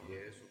dālu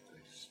Jēzu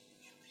Kristu.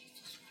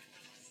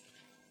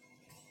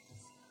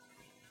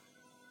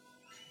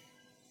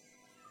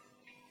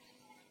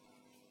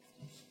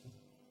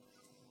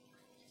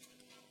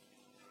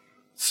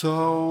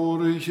 Caur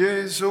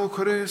Jēzu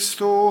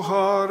Kristu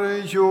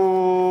harju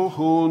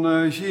un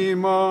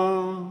ejimā,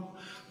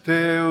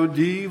 tev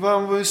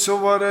Dīvam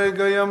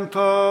visuvarīgajam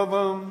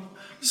tavam,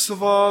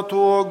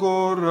 svāto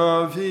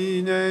gora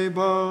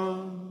vienībā,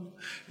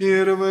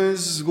 ir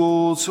viss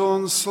gods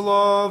un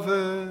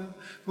slāve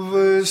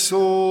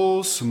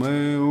visos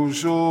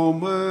mūžu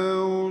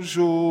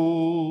mūžu.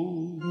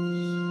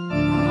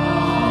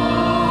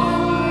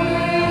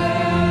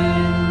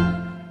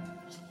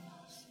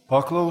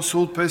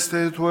 Paklausot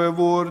pestētoja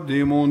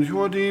vārdiem un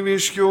jo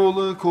dīvišķo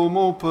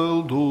likumu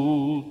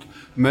pildot,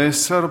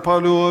 mēs ar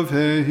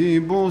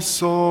paļāvību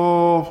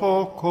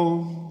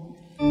sakam.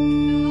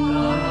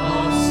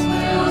 Tavs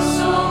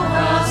mūsu,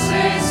 kas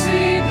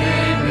esi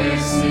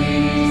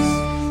debesīs,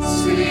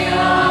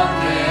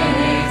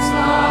 svētīts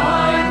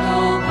lai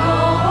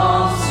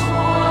tavs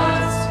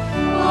vārds,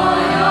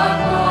 lai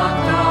atnāk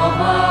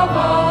tava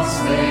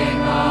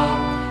valstība,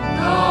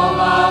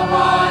 tava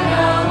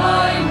vaļa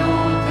lai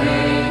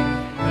notiek,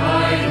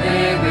 kā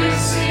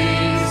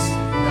debesīs,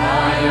 tā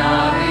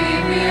arī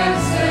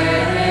virs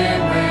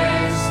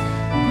zemes,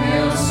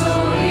 mūsu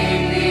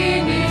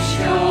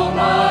ikdienišķo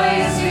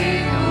maizi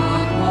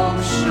dod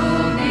mums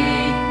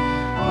šodien,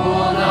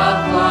 un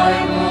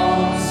atlaid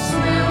mums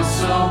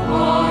mūsu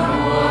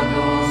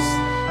parodus,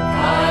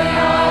 kā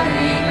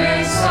arī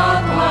mēs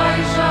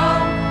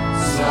atlaižam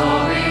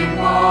saviem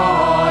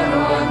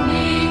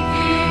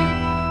parodnīkiem,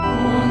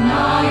 un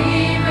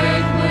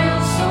neīved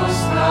mūsu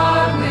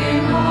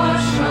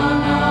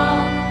stādinošanā,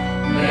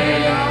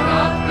 bet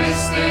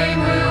atpestī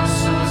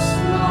mūsus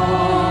no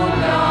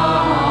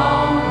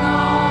ļaunā.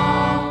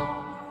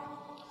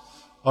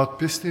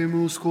 Atpestī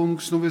mūs,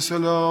 kungs, no visa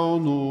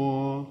ļauno,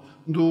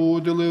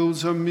 dodi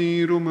lūdzam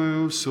mīru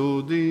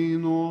mūsu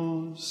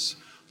dīnos,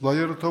 lai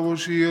ar tavu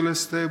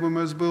žēlastību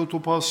mēs būtu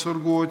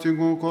pasargoti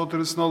no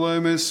katras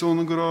nelaimes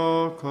un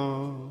grāka,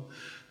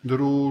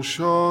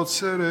 drošā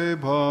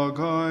cerībā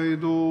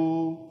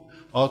gaidu,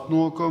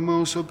 atnāka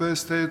mūsu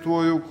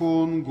pestētoju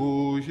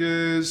kungu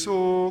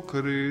Jēzu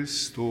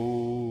Kristu.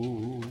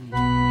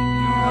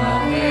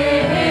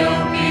 Tev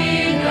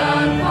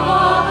pieņem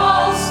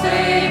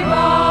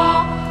valstībā,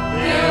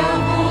 tev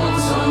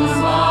gods un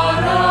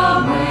vara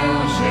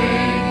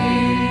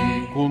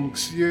mūžīgi.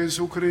 Kungs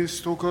Jēzu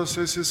Kristu, kas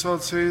esi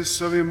sacījis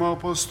saviem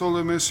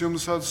apostoliem, es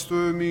jums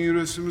atstāju mīru,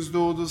 es jums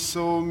dodu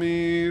savu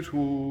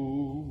mīru.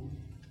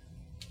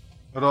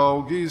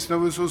 Raugīs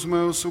nevis uz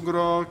mūsu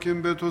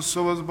grākiem, bet uz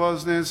savas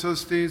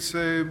baznīcas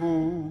ticību.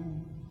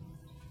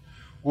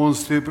 Un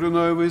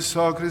stiprināja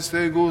visā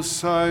kristīgos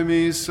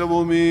saimīs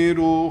savu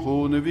mīru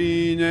un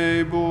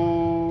vienību.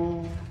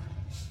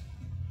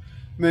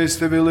 Mēs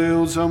tevi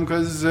lūdzam,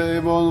 kas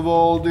dzīvo un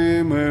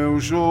valdi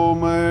mūžu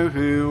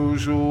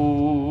mūžus.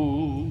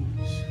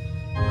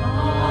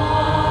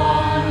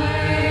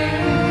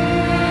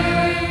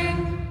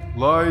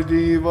 Lai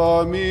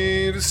Dieva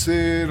mīrs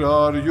ir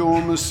ar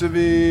jums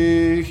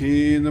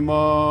vienmēr.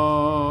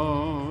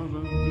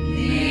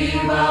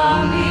 Dieva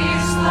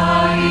mīrs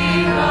lai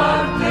ir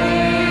ar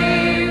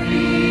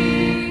tevi.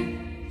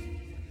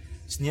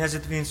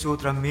 Sniedziet viens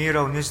otram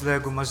miera un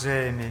izlieguma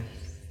zemi.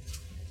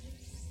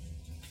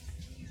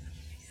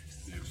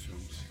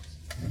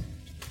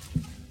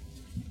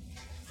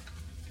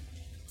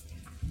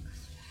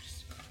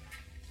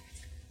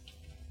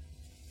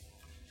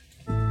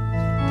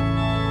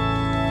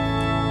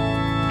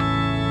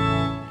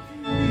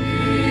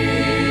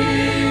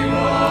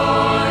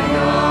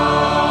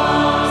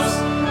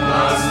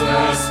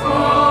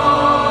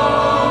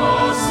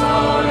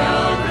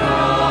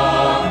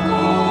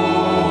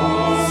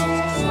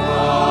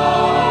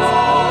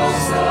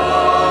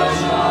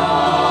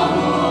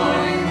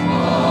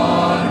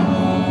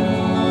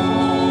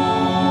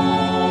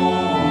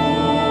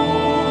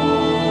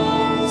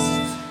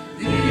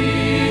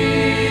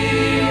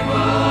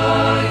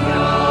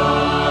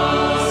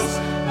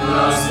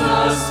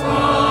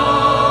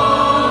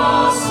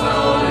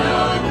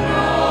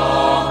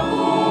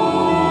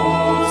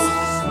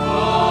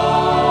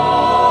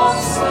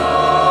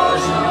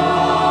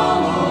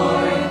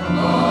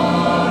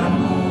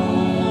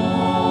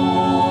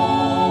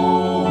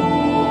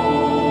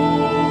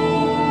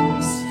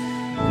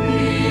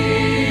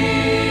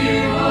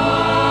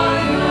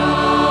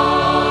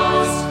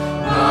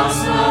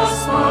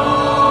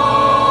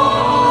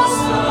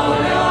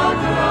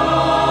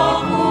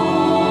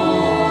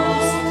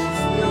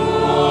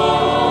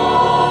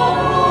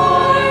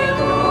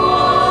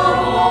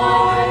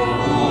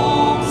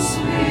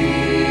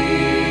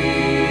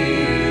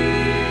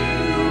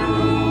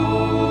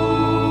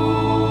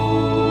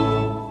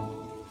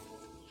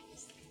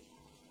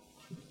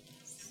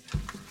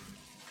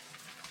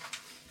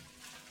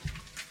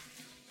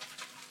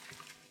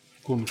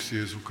 Kungs,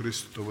 Jēzu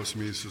Kristu, tavas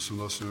mīsas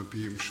un asinu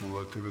pieņemšanu,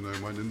 lai tevinai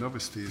mani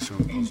nevestīsi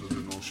un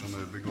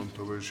pazudinošanai, bet gan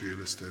tavai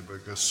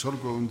žēlestībai, kas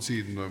sargo un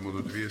dzīdināja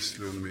manu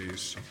dviesli un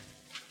mīsu.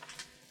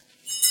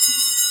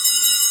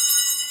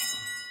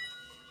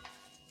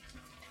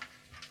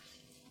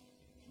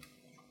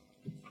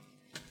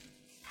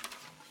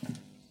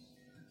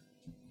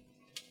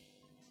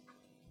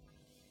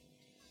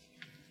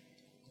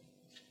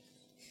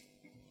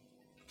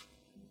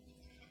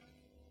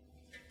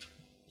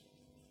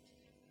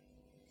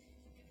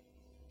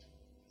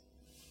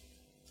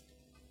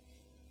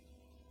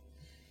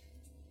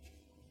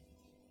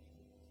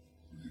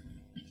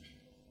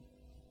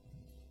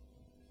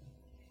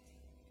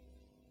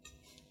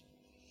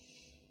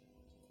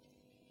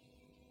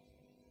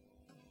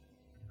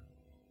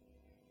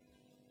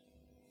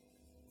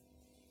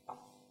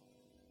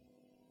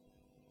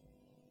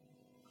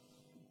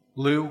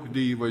 Lūk,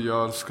 Dieva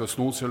jārs, kas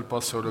noceļ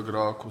pasaules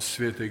grēkus,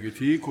 svētīgi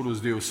tie, kurus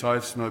Dievs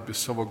aicināja pie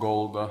sava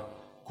golda.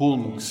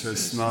 Kungs,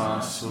 es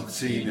neesmu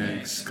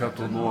cienīgs, ka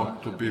tu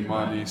noktu pie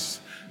manis,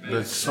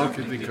 bet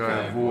saki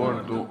tikai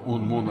vārdu,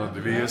 un mana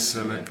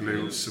dviesele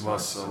kļūs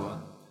vesela.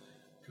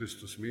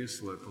 Kristus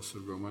miesas, lai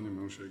pasargā mani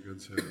mūžīgā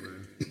dzīvē.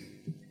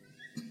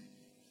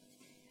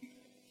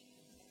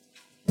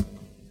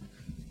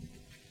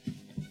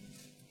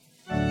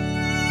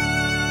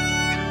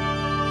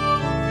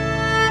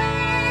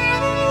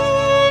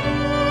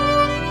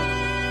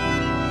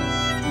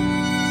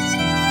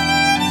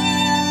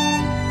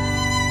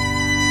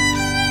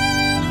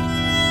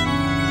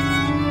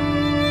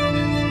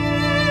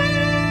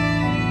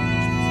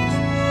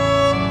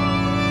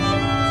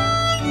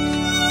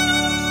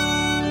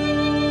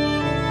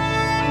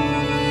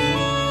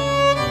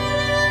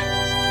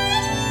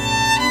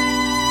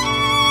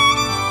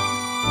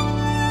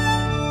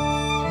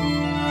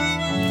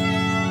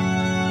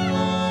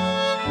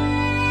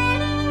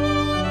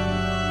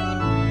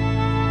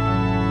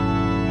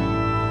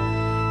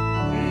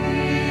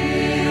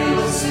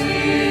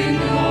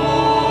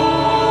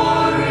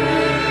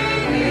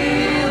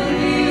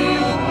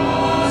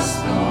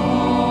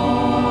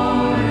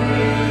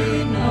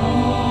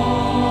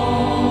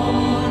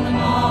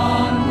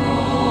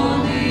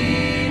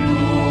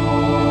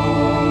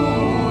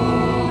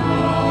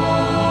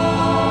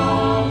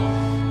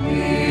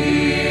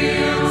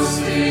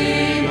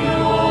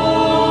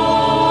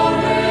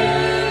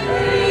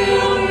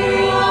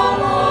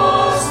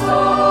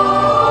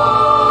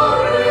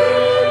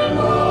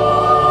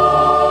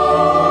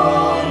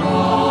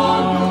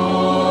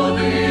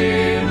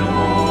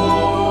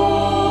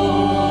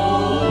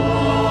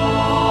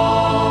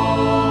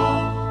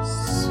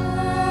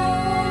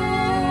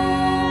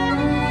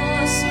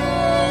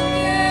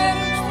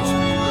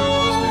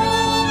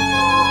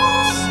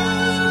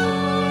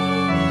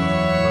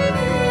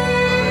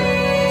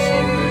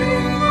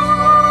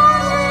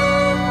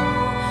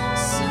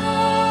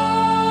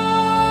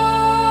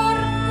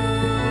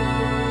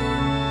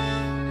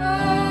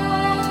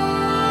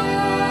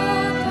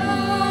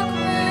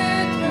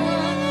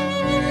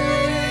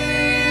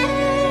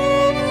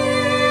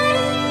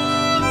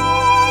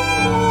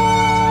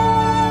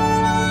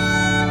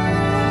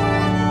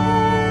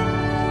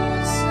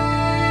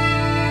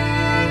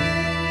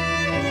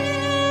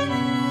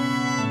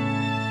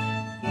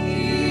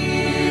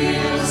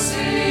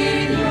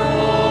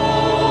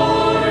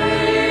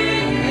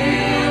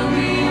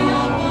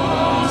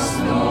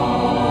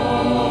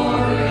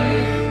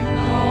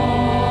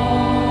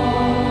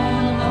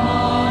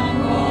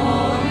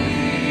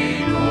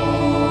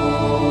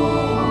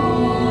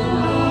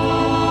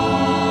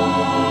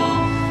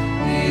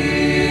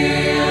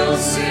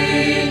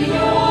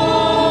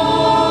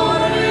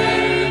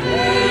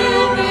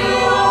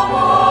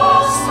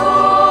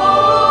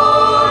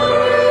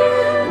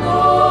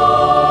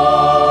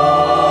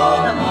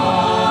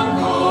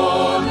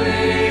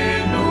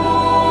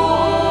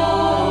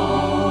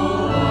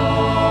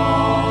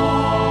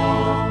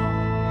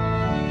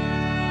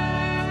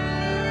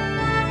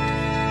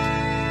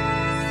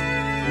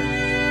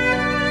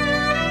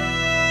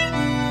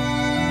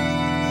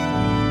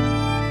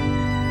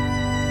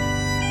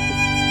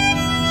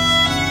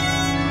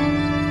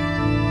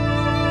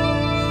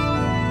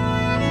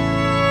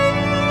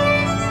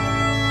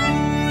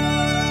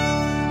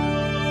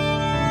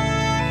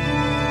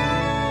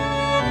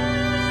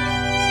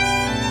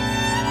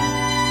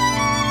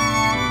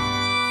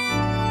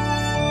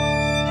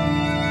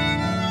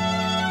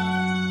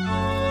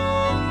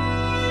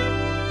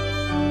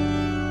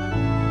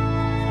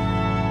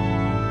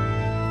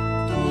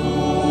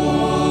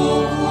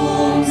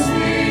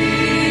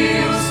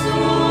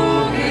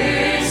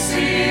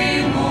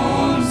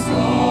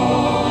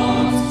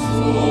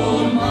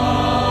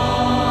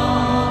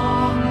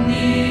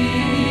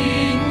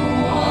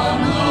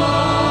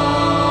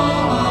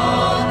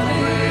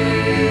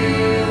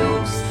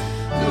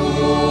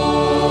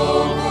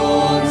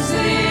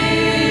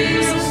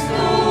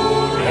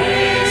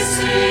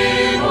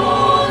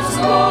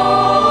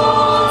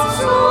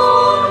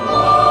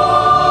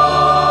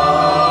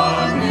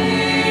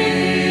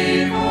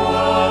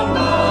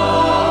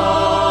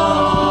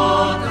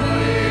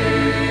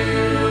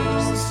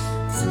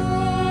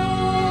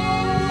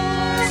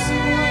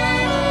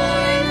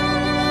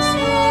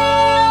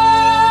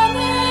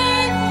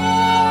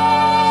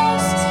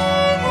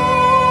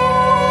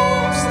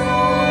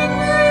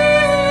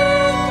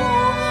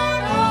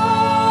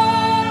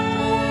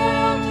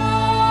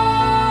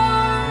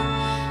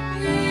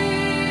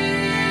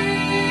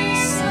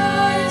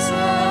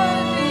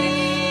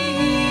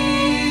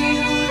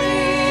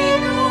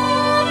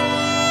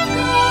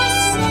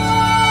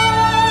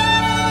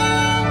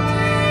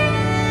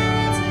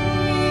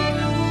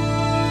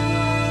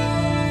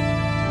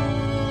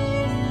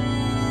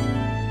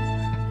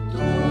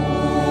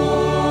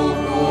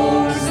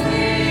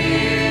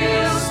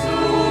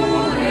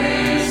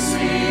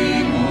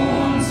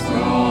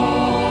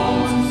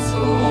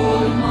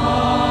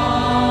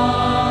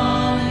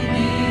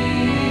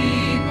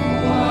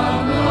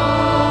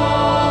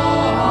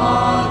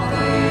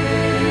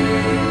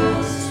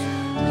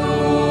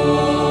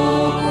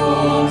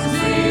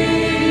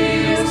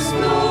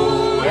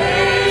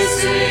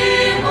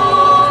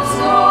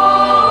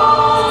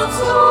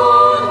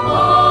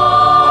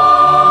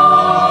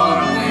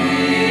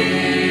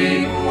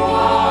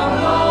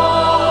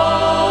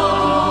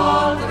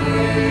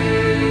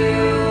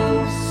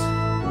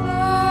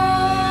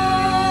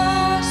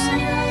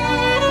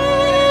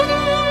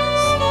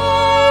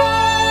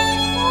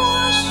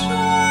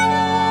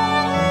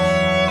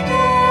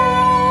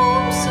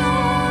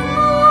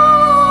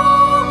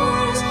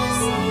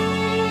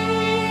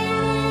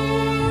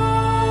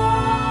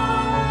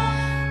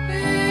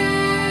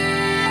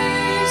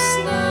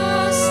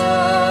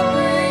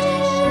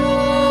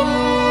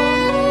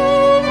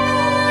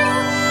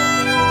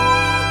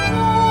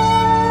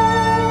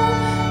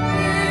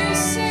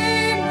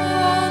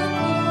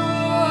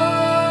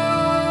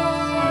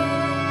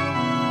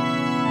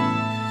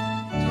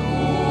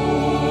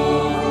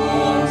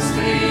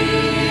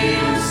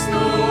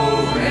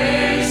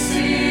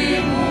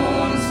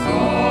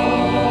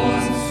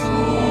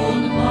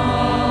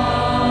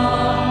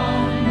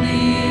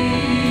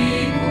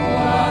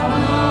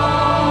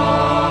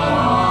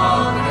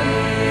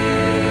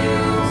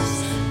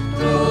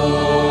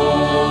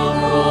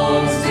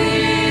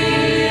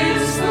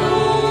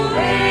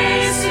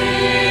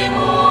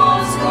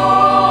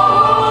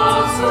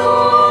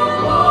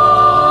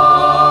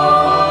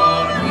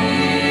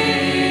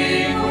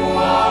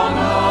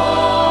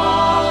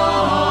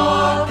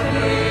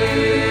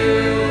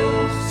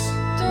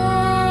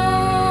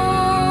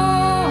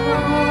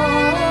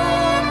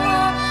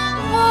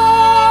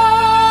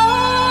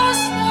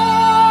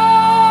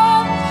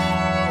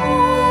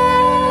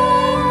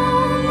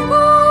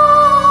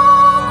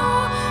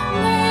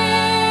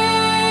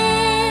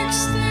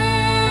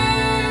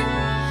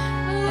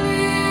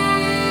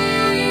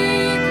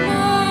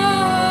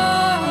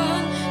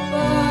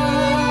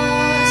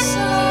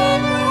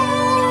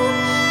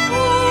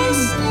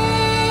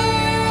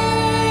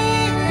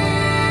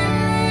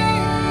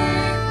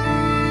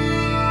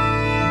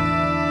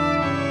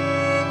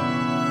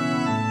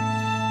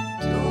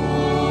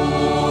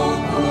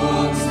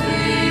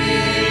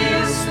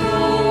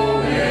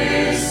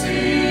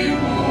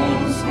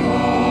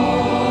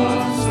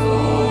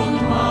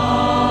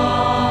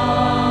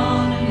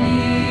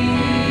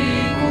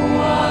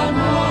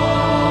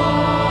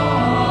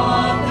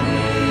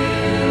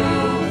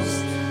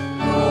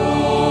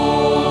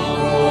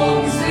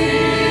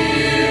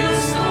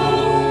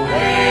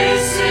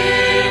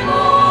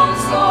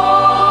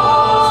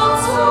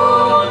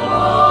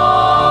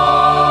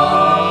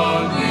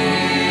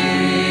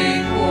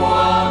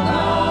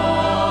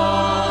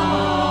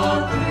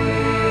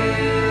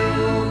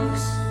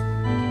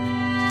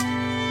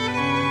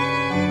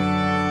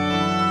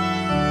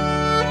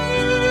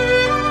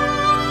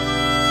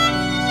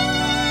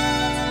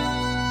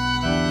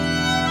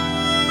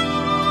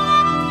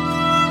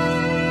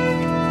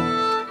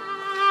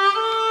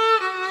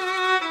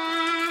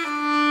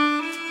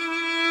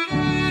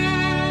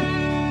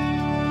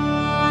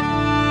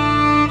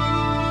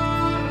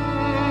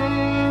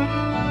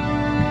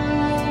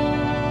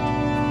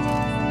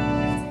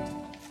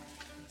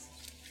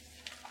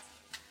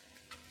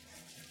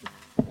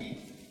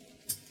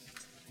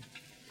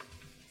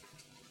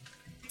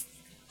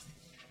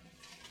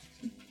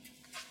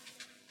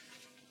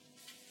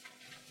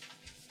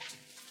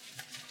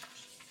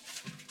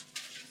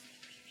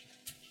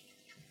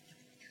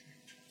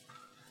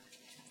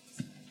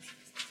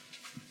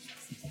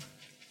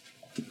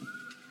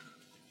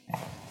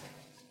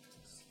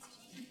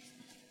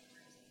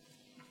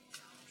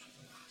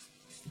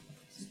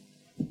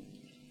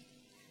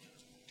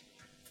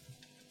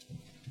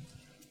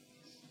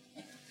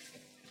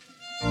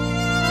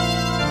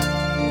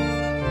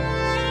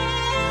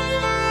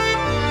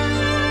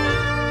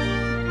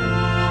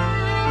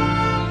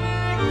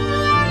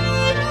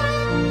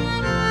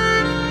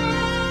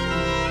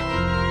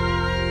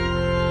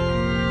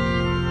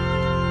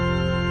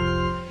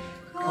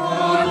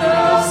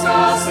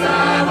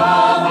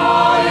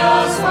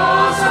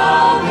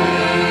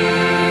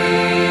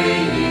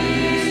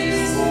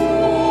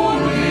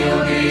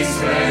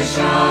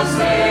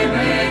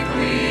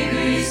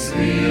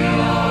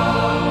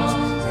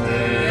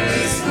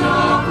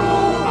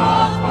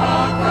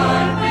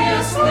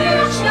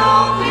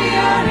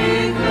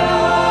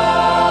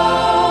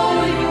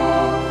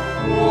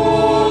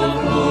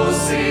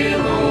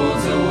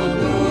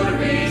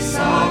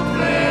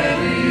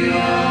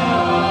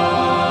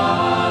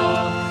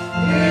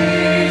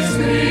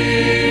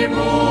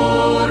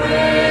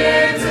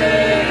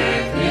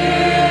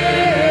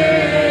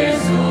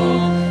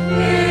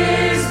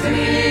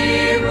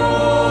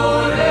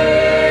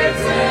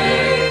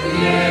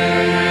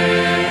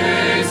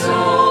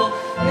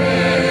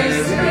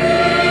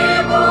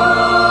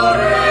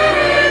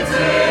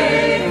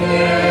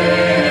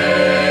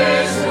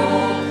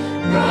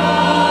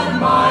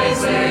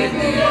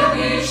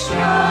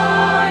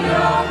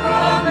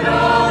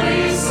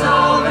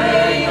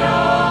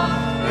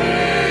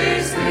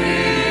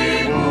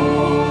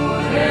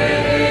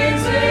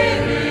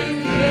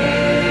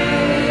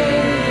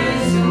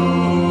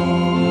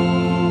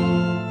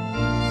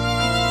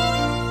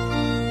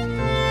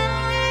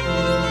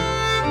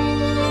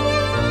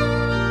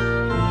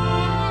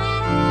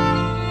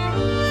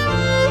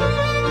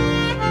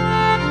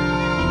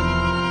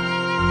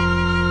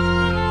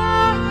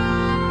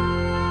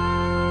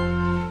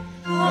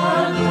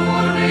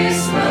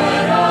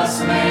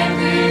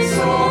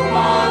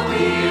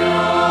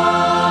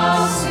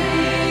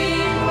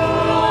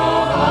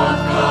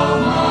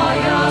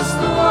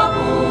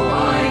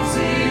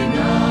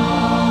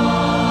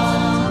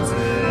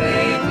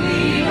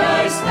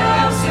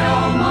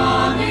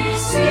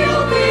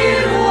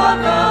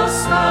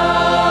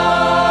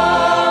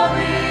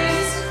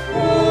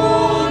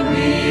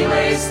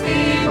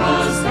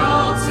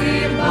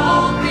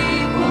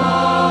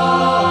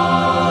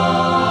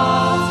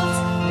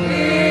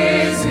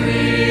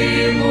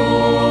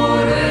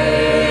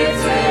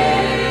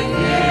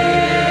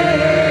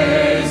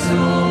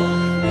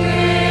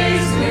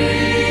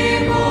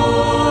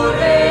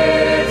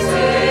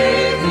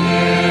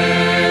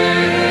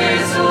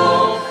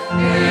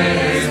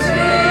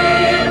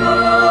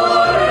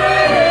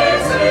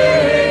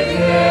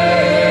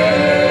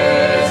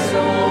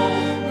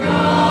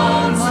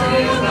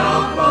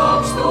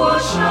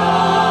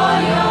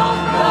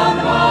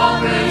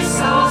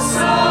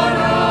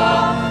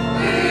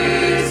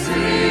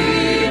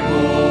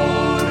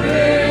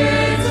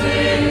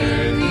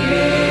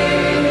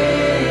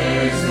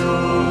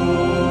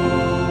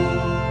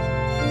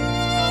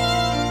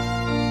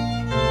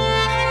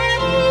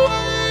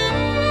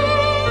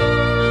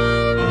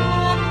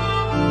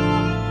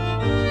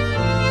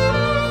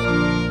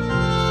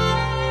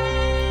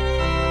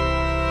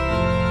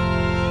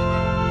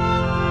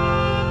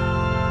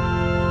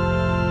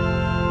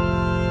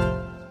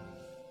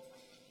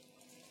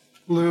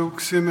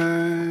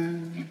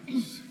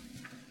 Lūksimies!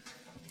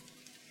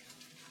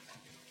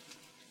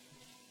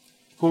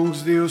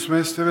 Kungs, Dievs,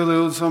 mēs tevi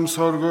lūdzam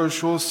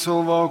sargājušos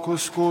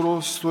cilvēkus,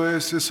 kurus tu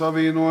esi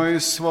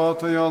savienojis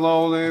svētajā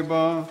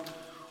laulībā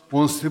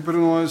un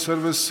stiprinojis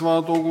ar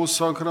visvētāko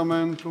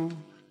sakramentu.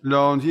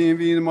 Ļauj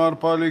viņiem vienmēr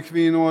palikt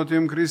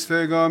vienotiem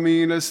kristīgā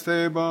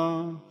mīlestībā,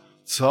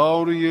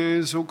 caur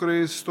Jēzu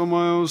Kristu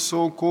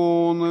mūsu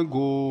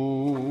Kungu.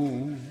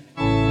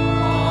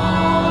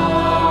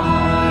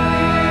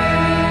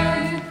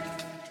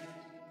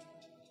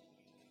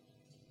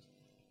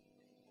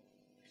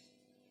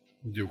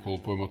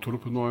 Dievkalpojuma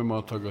turpinājumā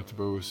tagad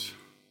būs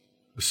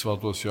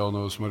Svētos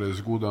Jaunavas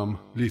Marijas gudām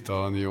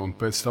litānija un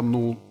pēc tam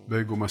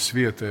beiguma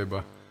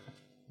svētība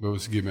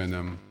būs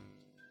ģimenēm.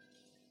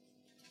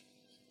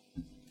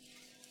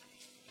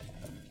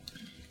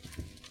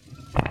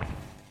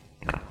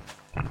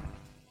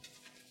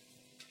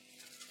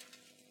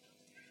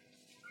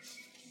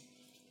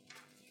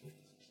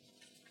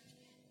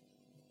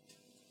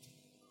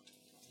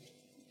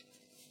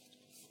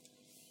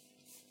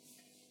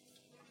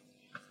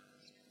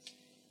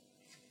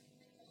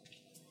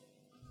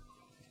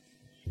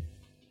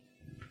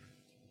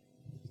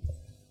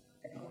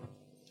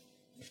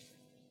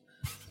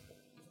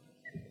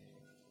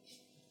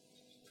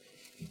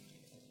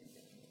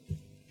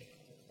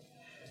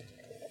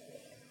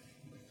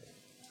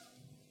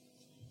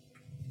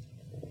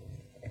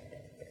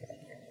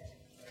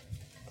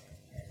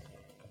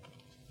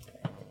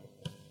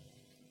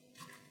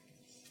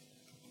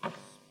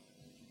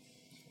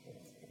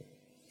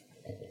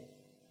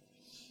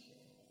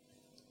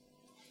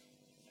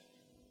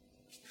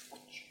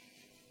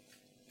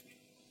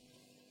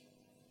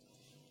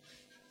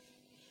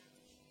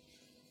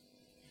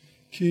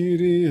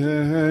 Kyrie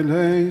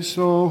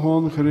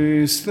eleison,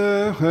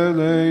 Christe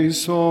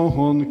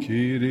eleison,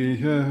 Kyrie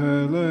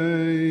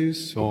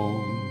eleison.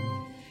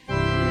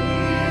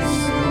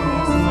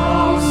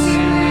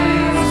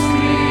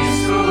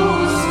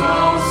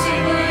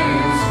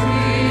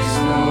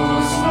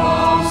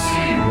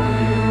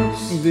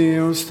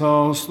 Dievs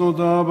tavs no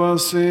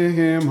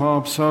dabasīm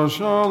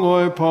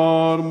apsažāloj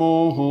pār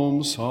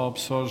mums,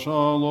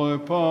 apsažāloj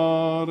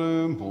pār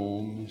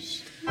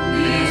mums.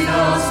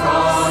 Dievs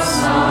tavs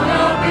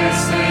savā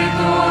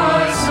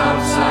pestītojas,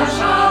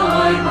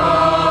 apsažāloj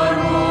pār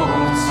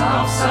mums,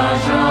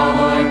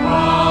 apsažāloj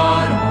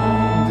pār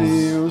mums.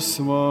 Dievs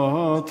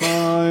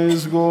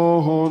svētais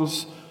gors,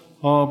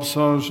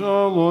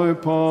 apsažāloj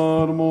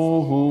pār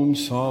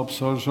mums,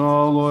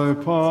 apsažāloj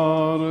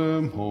pār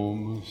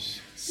mums.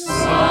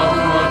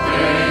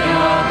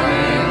 Svētotējā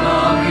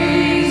Dēla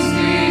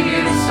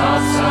Dievs,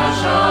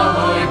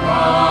 apsažāloj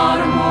pār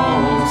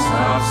mums,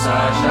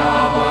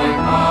 apsažāloj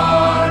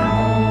pār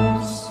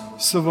mums.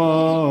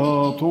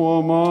 Svēto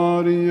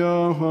Marija,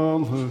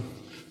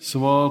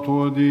 Svēto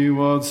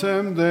Dieva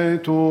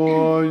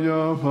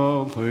dzemdētoja,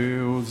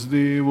 lūdz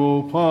Dievu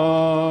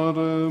pār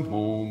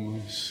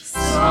mums.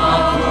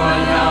 Svēto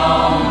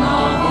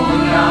jaunavu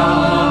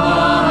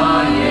jaunavā,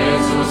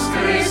 Jēzus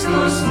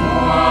Kristus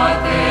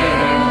mote,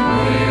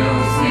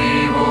 lūdz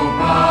Dievu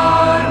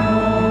pār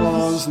mums.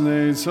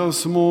 Baznīcas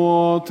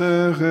mote,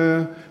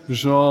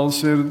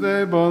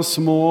 žēlsirdības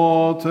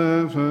mote,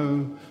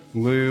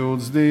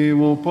 lūdz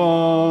Dievu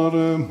pār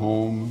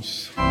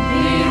mums.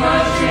 Dieva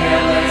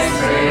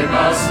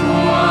žēlestības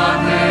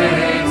mote,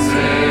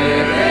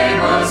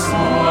 cerības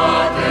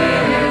mote,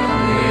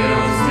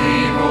 lūdz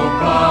Dievu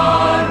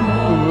pār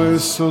mums.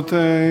 Visu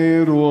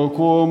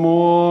teiroko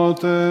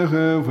mote,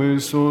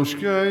 visu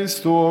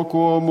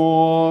šķaistoko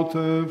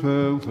mote,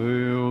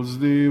 lūdz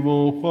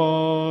Dievu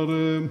pār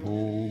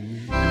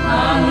mums.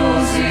 Manu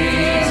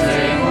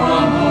zīdzēko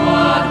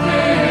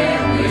mote,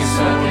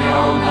 visat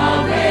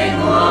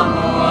jaunaveigo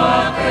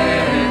mote,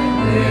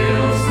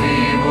 lūdz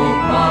Dievu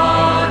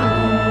pār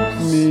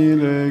mums.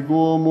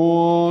 Mīlēgo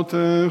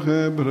mote,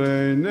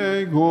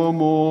 breinēgo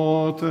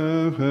mote,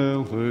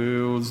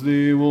 lūdz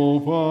Dievu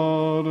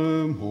pār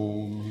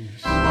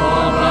mums.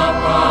 Ola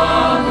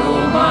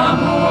paduma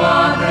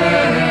mote,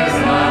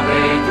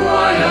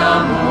 slavētoja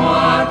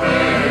mote,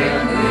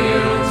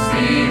 lūdz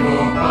Dievu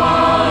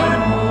pār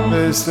mums.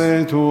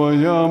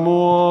 Pestētoja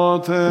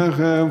mote,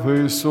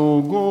 visu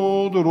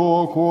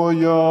gudroko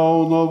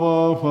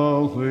jaunavā,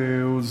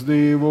 lūdz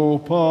Dievu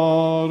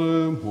pār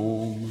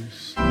mums.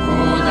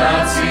 Guda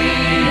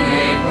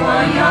cīnīgo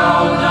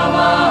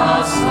jaunavā,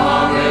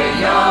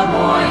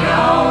 slavējamo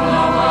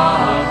jaunavā,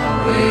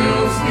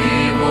 lūdz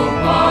Dievu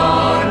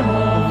pār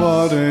mums.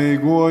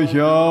 Varēgo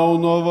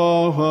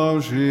jaunavā,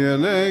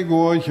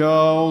 žēlēgo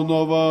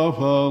jaunavā,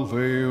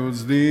 lūdz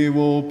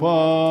Dievu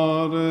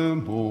pār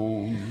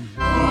mums.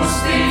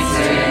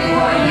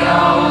 Uzticēgo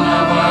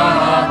jaunavā,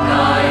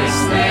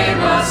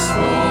 taisnības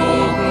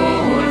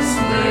spoguļs,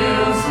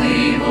 lūdz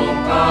Dievu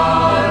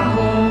pār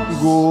mums.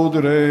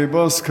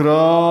 Gudrības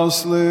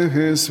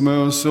krāslis,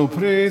 mūsu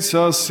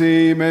priecas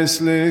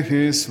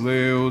iemeslis,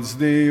 lūdz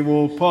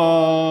Dievu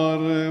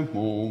pār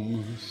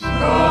mums.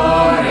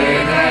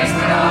 Dorīgais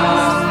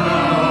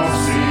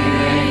draugs,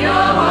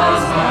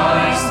 sīnījamais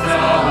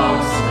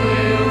maistraugs,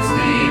 lūdz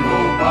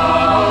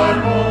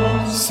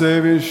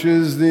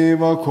sevišķis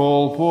Dieva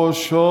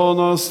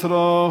kolpošanas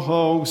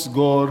trauks,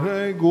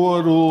 gorei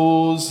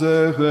goru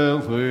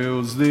zeheli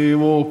uz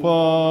Dievu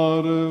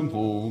par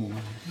mums.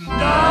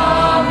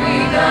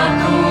 Davida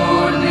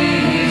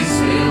turnīs,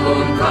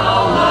 un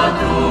kaula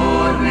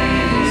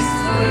turnīs,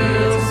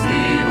 uz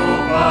Dievu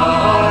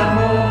par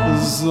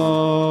mums.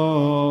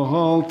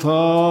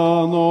 Zelta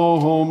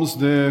noms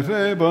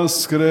derības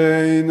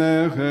skrejne,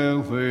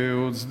 heli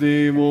uz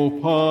Dievu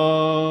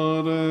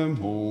par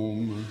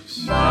mums.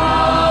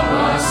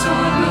 Tavas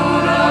un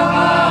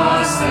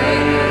duravas,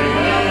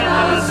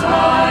 terejas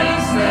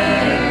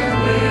zvaigznes,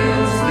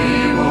 uz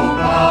Dievu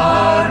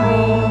par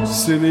mums.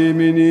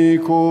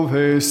 Slimnīku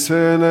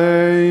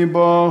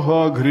veselība,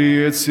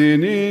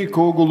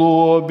 griecinīku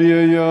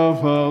globēja,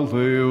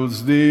 heli uz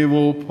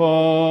Dievu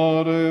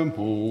par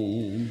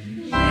mums.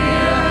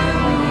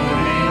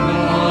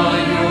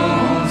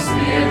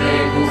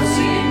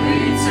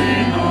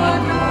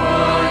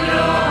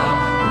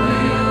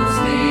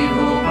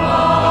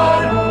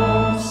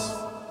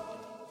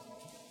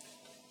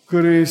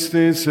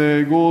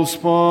 Kristīcēgus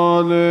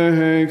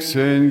palīgs,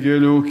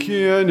 eņģeļu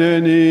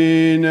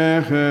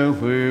kienenīne,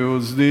 heli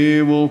uz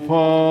Dievu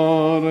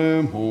par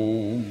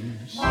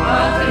mums.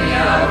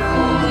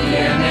 Patriarhu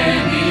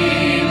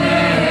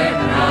kienenīne,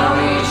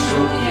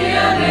 pravišu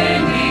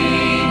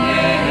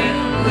kienenīne,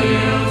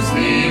 uz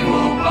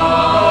Dievu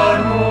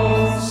par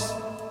mums.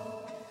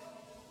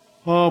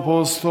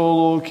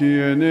 Apostolu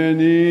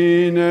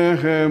kienenīne,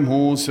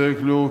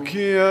 mūsekļu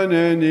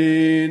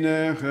kienenīne,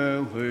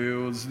 heli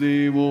uz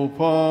Dievu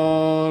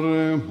par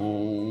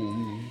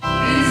mums.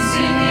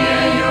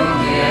 Izzinieju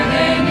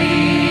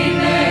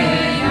kienenīne,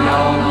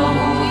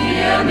 jaunumu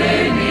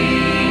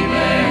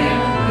kienenīne,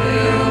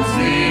 uz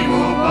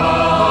Dievu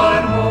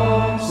par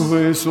mums.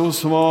 Visu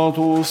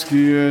svātus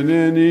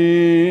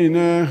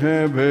kienenīne,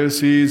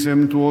 besīzem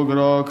to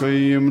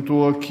grākajiem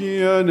to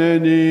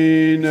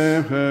kienenīne,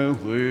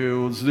 heli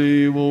uz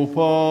Dievu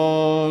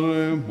par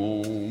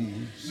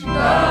mums.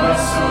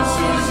 Dabasus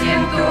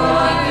uzņem to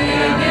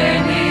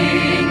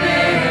kienenīne,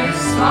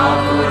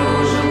 svātu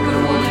rūžu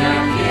krūņa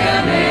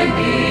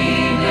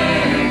kienenīne,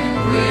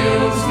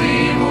 uz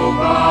Dievu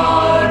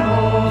par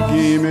mums.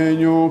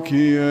 Ģimeņu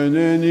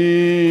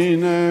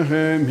kienenīne,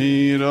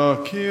 mīra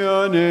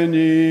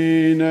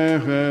kienenīne,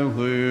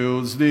 heli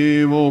uz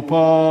Dievu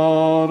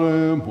par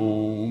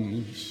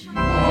mums.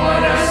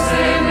 Mora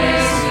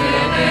zemes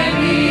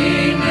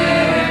kienenīne,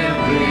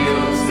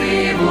 uz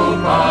Dievu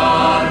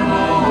par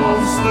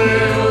mums,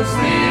 uz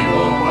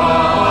Dievu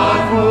par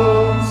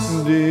mums.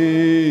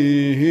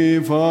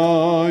 Dieva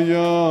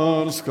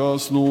jārs,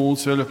 kas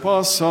nūceļ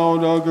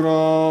pasauļa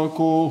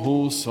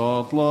grākus,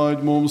 atlaid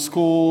mums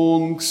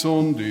Kungs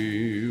un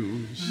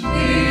Dievs.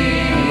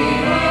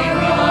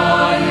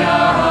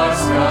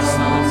 Jārs, kas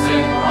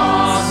nūceļ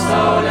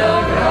pasauļa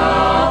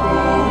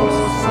grākus,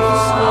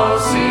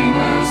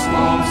 uzklausīmies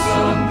mums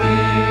un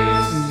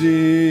Dievs.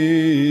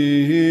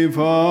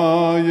 Dieva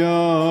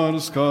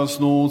jārs, kas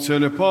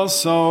nūceļ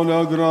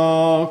pasauļa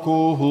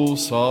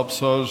grākus,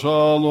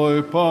 apsažāloj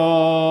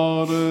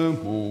par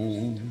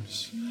mums.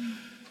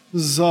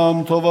 Zam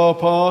tava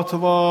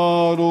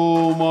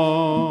patvārumā.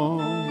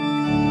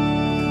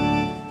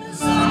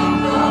 Zam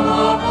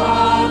tava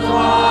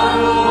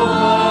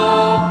patvārumā,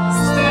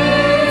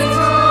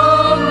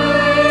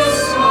 steidzamies,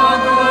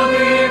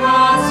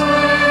 atdodībā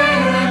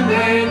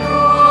dzemē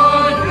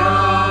toļā,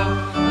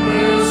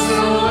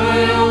 mūsu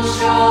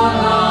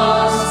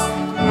lūgšanās,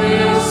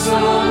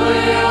 mūsu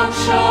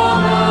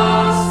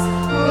lūgšanās,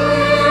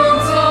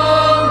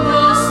 lūdzam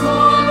nas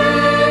mani,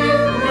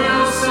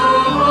 mūsu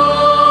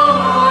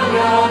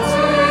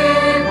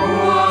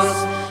vajadzībos,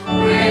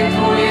 bet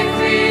tu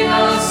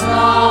ikvienas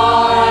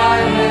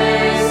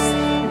nalaimes,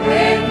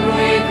 bet tu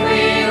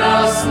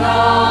ikvienas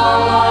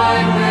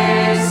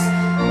nalaimes,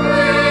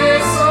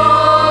 mēs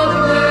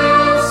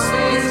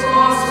atbilstis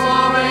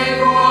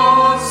slavīgo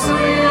un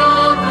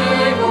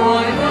svētīgo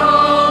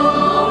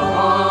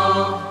Jāluvā,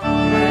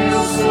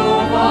 mūsu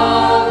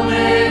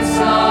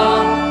valdnīcā,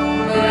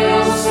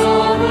 mūsu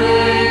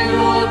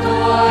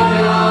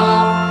līdotojā,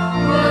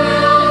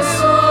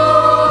 mūsu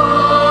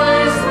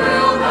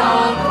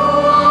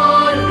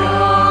aizbildātojā,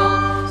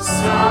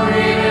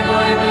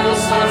 savienoj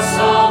mūs ar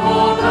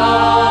savu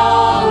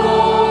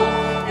dālu,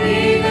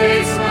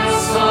 īdeic mēs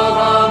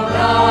savam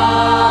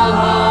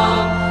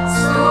dālam,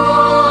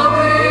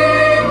 stādī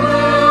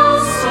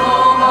mūs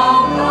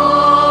savam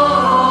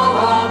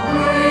dālam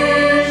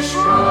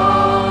priekšā.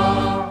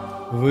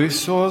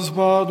 Visos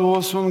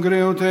bādos un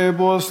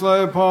grūtībos,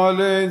 lai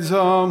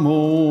palīdzā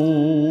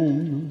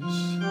mums.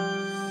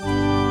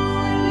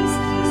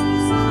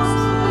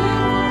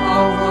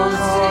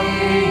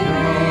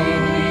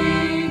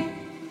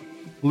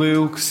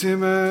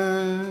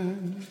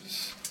 Lūksimies!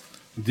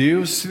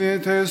 Dievs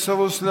svietē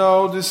savus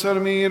ļaudis ar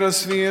mīra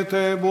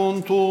svietēbu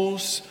un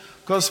tūs,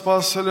 kas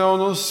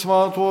pasaļaun uz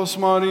svātos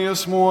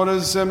Marijas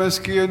Mores zemes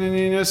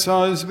kieniniņas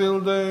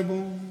aizbildēbu,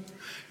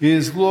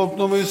 izglobt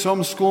no visom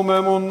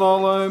skumēm un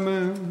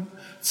nalaimēm,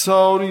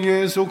 caur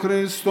Jēzu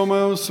Kristu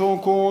mūsu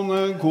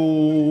kungu.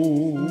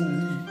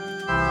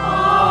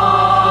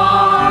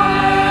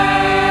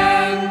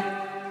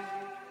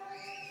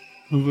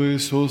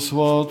 Visu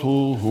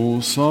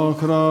svātu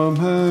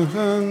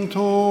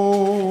sakramentu.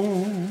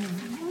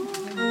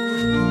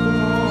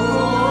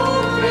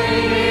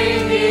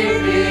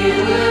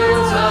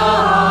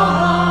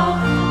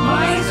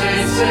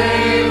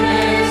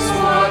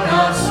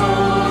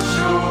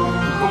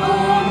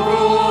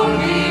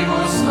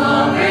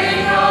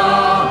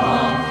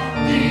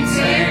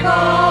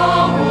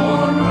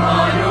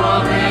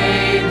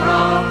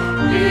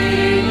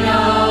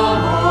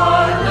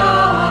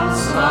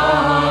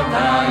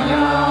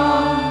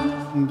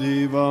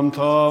 Divam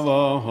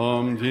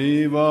tavam,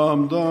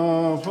 divam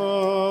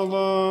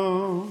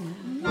dāvalam.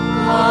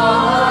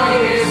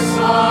 Lai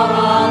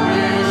slavam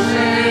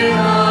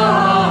mūžībā,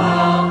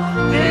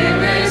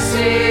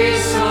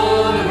 debesīs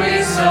un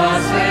visā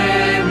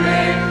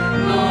zemē,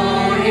 no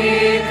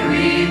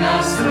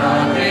ikvienas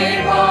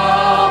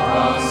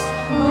radībās,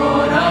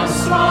 kuram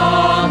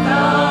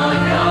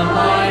svētājam,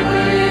 lai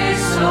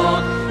visur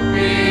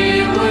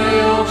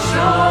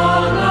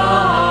pielūgšana.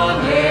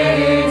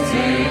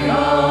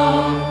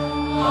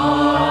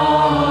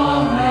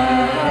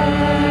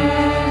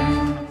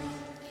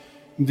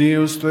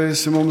 Dievs, tu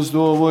esi mums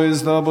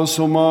dāvājis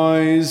dabasu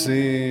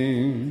maizi.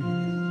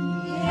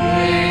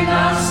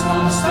 Ienes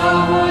mums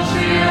tavu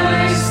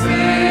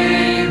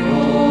žēlastību.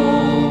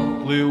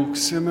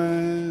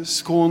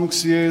 Lūksimies,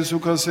 Kungs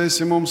Jēzu, kas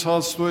esi mums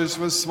atstājis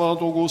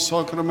visvētāko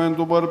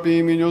sakramentu par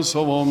pīmiņu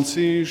savam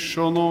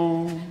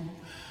cīšanu.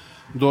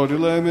 Dori,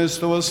 lai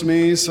mēs tavas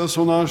mīsas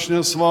un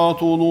ašņa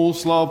svātu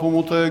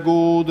noslēpumu te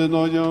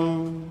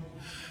gūdinājam,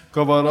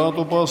 ka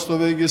varētu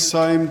pastāvīgi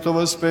saimt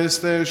tavas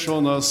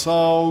pestēšanas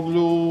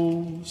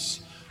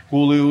augļus, ko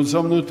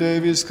lūdzam no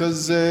tevis, kas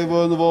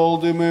dzīvo un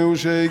valdi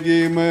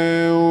mūžīgi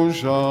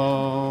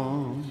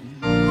mūžām.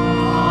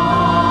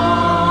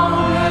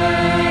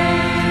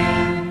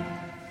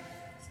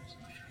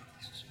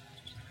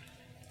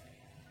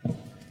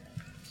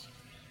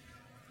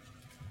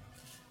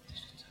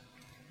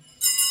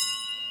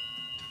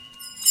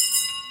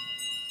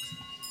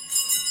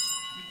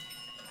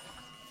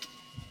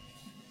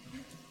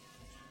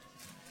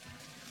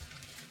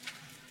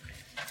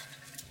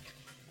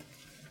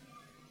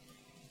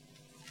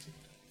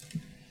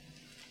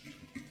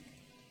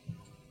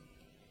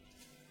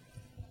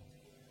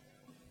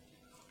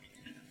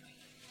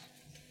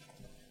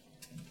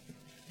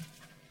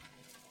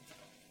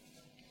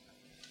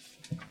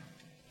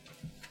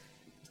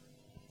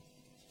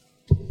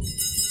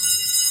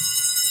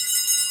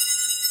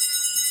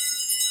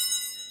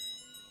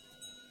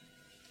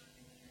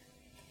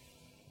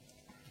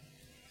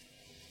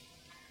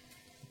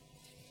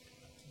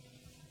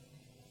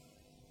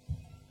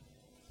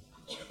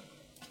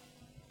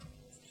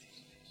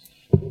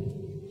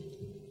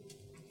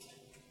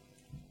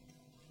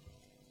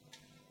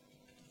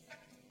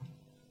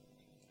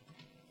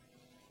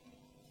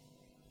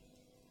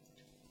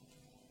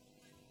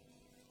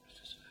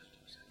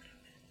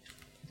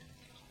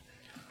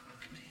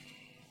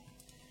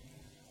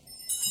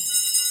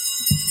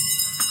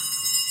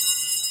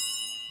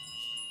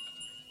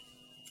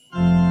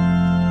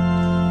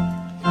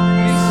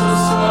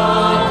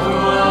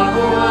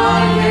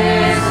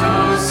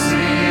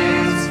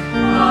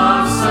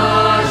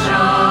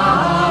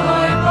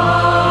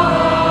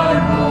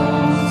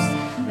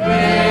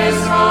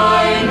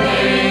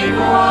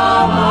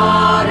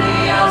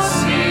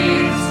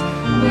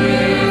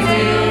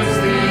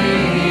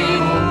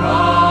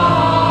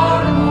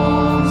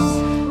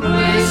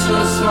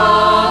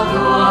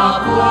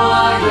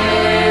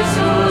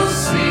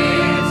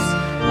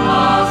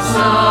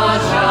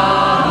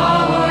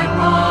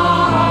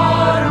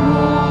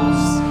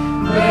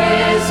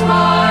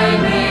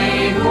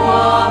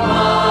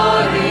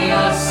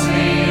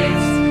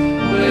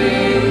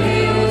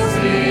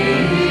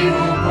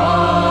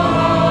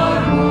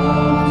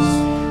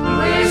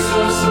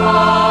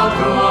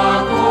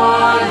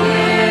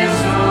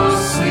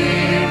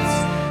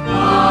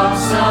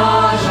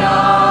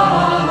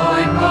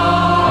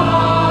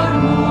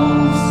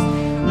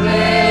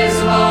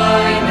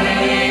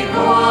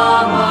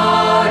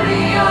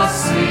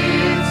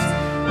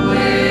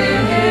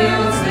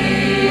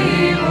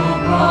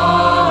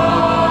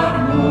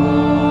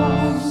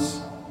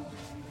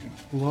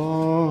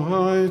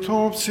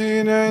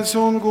 Cīnēs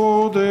un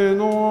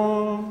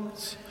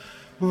gudinots,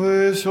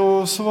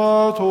 visu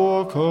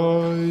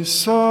svētākais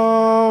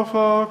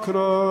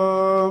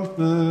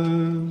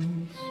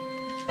sakraments.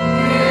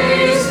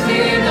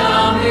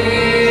 Kristīnam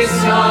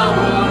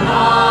savu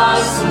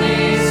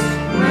asnis,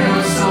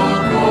 mūsu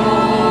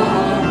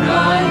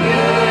Kunga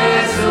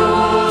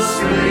Jēzus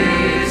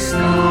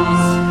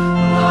Kristus,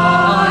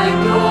 lai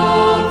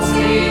top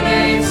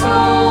cīnēts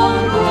un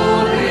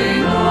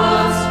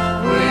gudinots,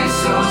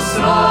 visu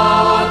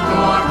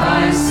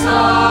svētākais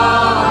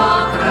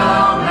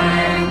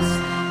sakraments.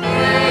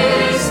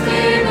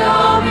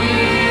 Kristīnam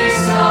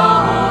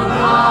savu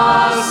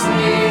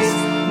asnis,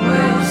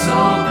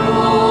 mūsu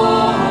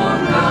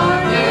Kunga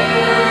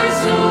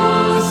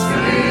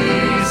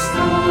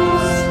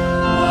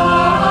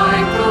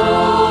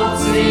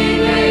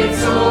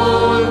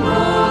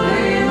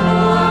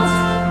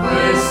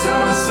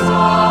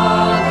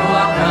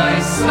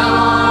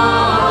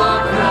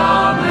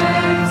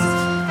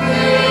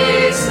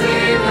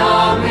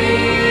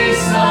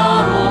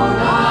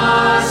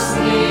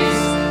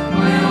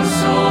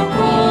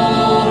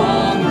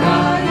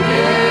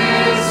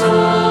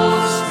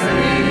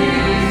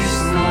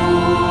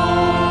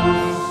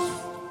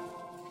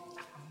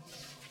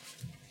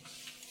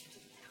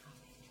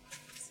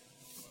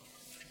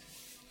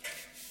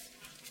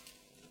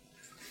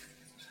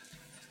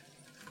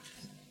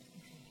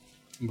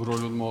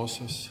Broļu un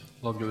mūsas,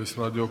 Latgales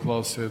radio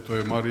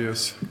klausētoji,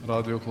 Marijas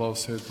radio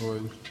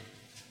klausētoji.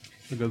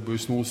 Tagad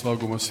būs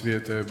noslēguma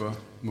svētība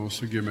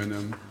mūsu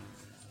ģimenēm.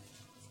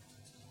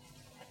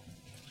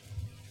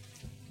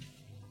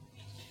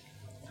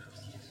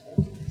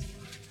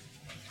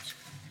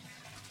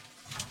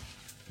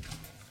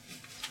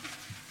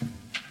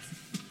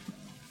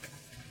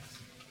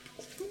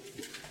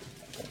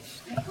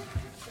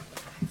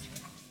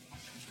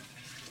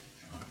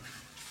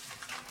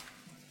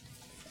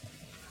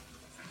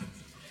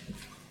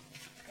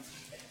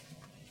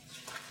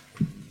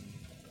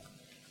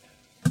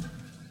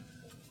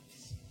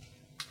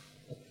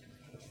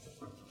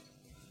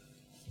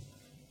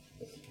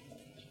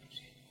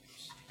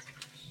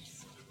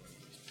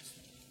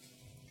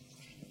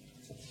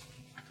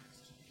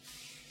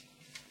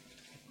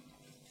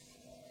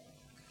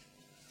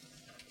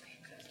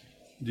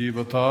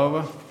 Dieva Tēva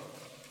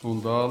un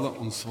Dēla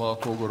un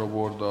Svētā gara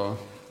vārdā.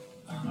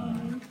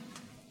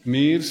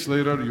 Mīrs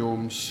lai ir ar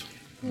jums.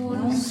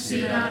 Kungs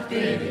ir ar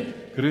tevi.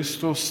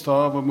 Kristus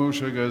Tēva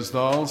mūžīgais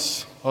dēls,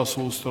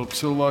 asūs starp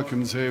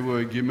cilvēkiem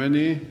dzīvoja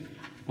ģimenī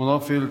un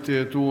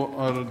apveltīja to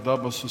ar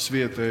dabasu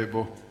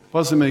svētību.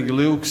 Pazemīgi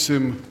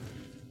lūgsim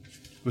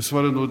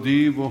visvareno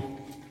Dievu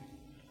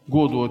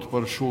godot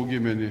par šo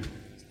ģimeni,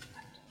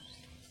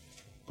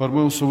 par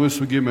mūsu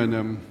visu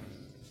ģimenēm.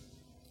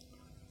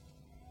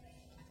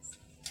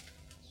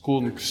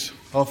 Kungs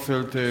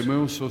apveltīja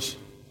mūsu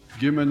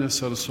ģimenes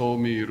ar savu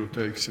mīru,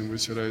 teiksim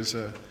visi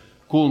reizē.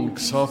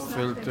 Kungs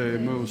apveltīja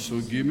mūsu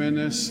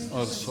ģimenes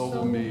ar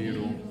savu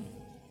mīru.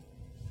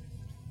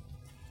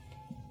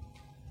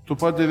 Tu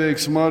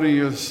padevēks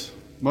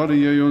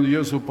Marijai un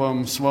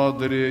Jēzupam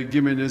svādarīja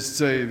ģimenes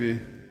dzeivi,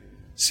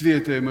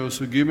 svētīja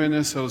mūsu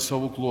ģimenes ar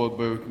savu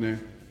klātbūtni.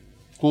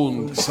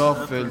 Kungs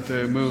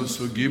apveltīja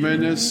mūsu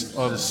ģimenes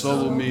ar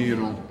savu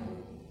mīru.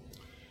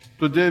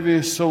 Tu devi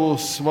savu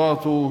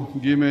svātu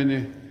ģimeni,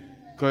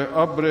 kā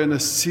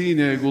apbrēnes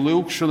cīnīgu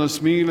lūgšanas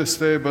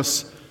mīlestības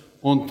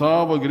un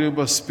Tava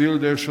gribas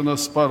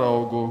pildīšanas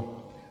paraugu.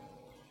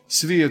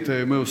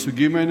 Svētīja mūsu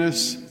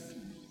ģimenes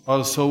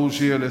ar savu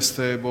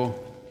žēlastību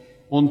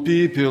un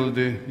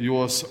pīpildi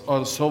jos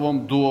ar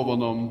savam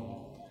dāvanam.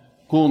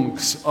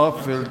 Kungs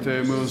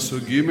apveltīja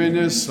mūsu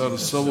ģimenes ar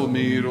savu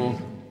mīru.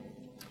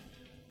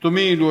 Tu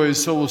mīļoji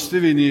savus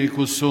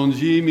tuviniekus un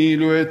viņi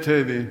mīļoja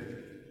tevi.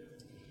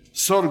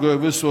 Sorgoja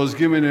visos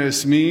ģimenēs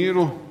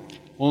mīru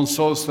un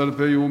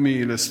savstarpēju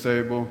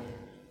mīlestību.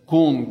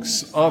 Kungs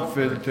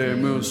apveltīja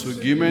mūsu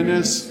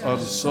ģimenes ar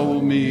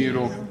savu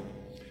mīru.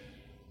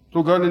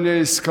 Tu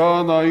Galilejas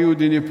Kānā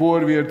ūdeni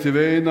porvērti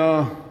veinā,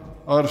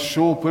 ar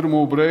šo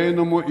pirmo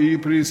brēnumu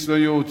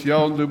īprīstojot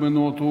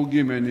jaundibinotu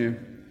ģimeni.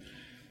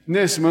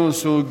 Nes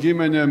mūsu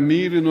ģimeņam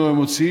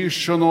mīlinājumu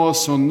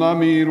cīšanos un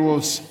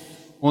namīros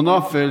un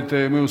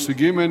apveltīja mūsu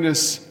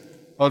ģimenes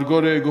ar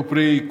gorēgu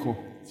prīku.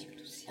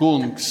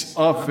 Kungs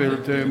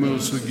apveltīja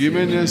mūsu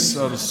ģimenes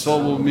ar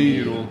savu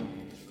mīru.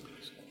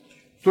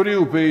 Tu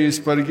rūpējies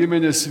par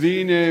ģimenes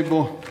vienību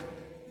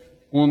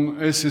un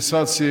esi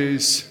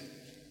sacījis,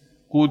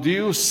 ko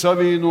Dievs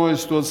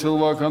savienojis, to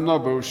cilvēkam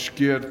nebūs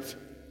šķirt.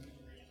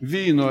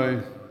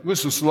 Vīnoja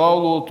visus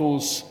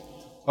laulotos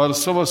ar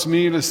savas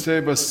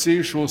mīlestības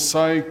cīšo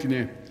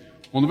saikni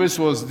un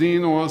visos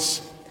dīnos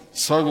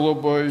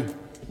saglabāja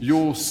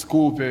jūs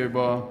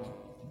kopībā.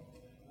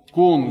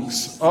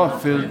 Kungs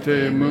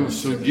apveltīja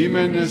mūsu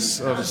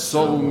ģimenes ar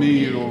savu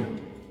mīru.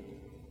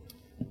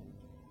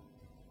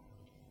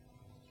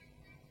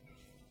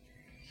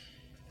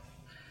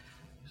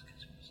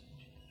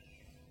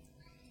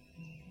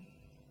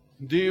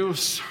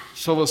 Dievs,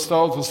 savas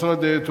tautas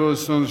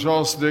radītājs un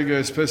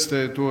žēlsirdīgais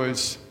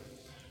pestētājs,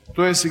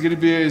 Tu esi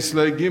gribējis,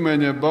 lai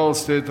ģimene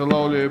balstīta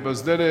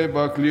laulības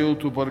derībā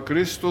kļūtu par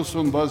Kristus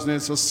un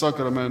baznīcas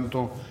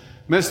sakramentu.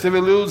 Mēs Tevi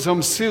lūdzam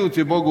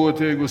silti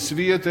bogotīgu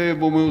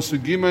svētību mūsu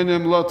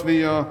ģimenēm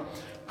Latvijā,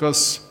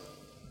 kas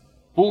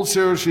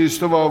pulcējušies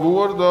Tavā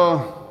vārdā,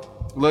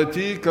 lai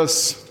tī,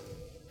 kas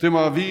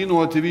timā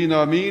vīnoti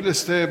vienā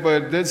mīlestībā,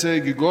 ir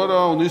dedzīgi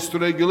gorā un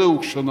izturīgi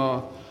lūgšanā,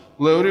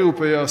 lai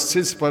rūpējās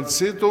cits par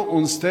citu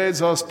un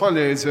steidzās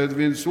palīdzēt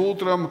viens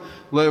otram,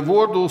 lai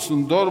vārdos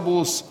un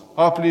darbos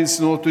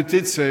apliecinotu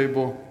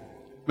ticību.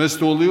 Mēs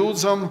to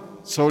lūdzam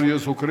caur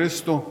Jēzu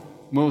Kristu,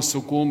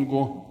 mūsu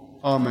kungu.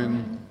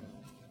 Amen.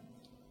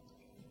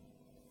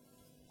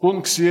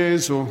 Kungs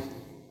Jēzu,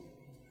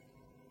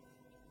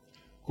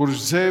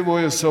 kurš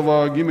dzīvoja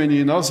savā ģimenī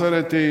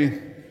Nazaretī,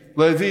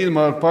 lai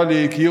vienmēr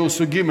paliek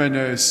jūsu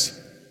ģimenēs,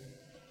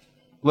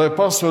 lai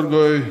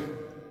pasargāja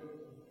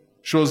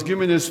šos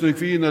ģimenes no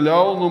ikviena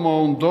ļaunuma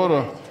un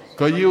dara,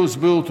 ka jūs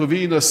būtu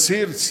viena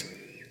sirds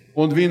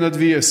un viena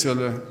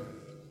dviesele,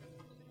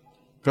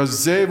 kas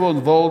dzīvo un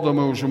valda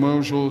mūžu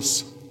mūžos.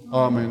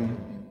 Amen.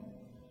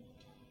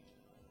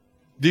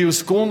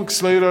 Dievs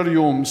Kungs, lai ir ar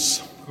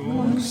jums.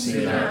 Kungs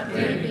ir ar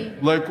tevi.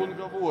 Lai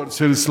Kunga vārds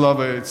ir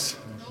slavēts.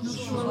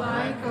 Šo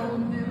laiku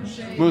un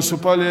mūžēju. Mūsu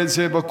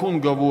palīdzība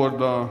Kunga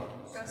vārdā.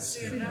 Kas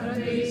ir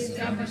radījis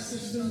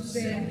debesis un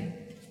zemi.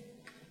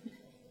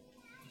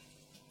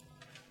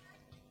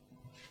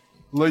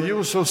 lai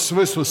jūsus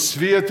visus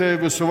svietē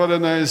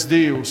visuvarenais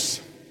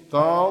Dievs,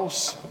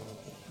 Tēvs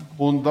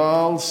un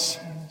Dēls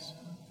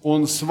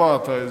un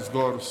Svētais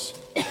Gars.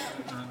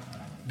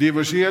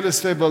 Dieva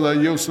žēlastība, lai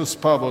jūsus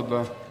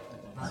pavada.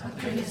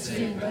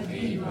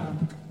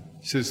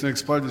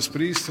 Sirsnīgs paldies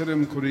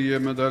prīsterim, kuri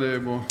iemet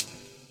dalību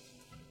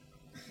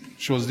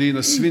šos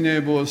dienas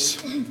svinībos.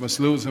 Mēs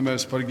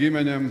lūdzamies par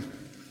ģimeņiem,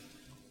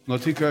 ne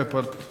tikai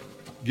par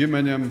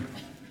ģimeņiem.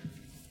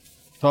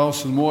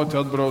 Tēvs un mote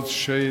atbrauc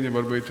šeit,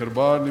 varbūt ar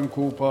bērniem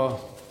kopā,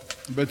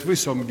 bet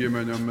visam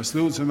ģimeņam. Mēs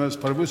lūdzamies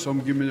par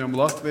visam ģimeņam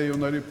Latvijā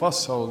un arī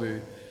pasaulī.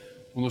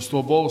 Un uz to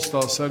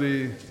balstās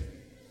arī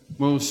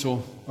mūsu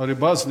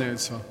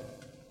baznīca,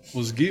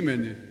 uz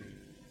ģimeni.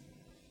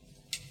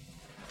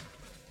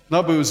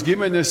 Nebūs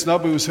ģimenes,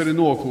 nebūs arī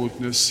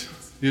nākotnes.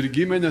 Ir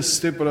ģimenes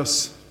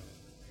stipras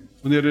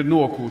un ir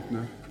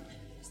nākotne.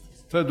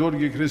 Tad,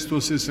 dārgie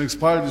Kristus, es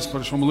paldies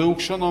par šom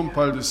lūgšanām,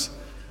 paldies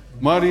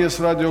Marijas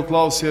radio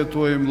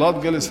klausītājiem,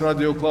 Latgales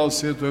radio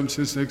klausītājiem,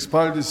 es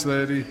paldies, lai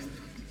arī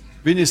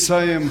viņi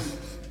saņem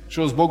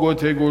šos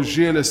bogotīgos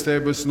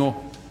žēlestības no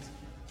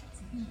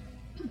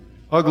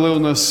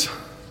Aglivnas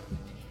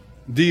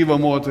Dieva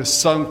motes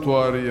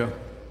sanktuārija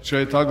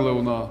šeit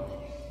Aglivnā.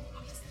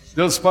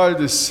 Liels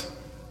paldies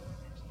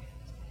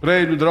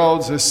Reiļu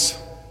draudzes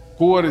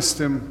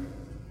koristim,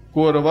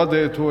 kora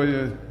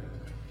vadētojai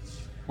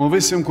un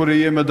visiem,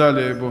 kuri iemet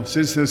dalību.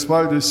 Sirsnīgs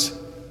paldies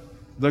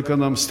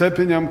dekanam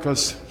Stepiņam,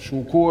 kas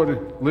šo kori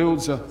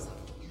lūdza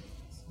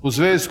uz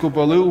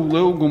vēskupa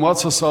lūgumu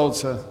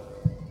atsasauce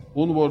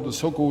un vārdu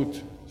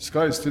sakot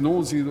skaisti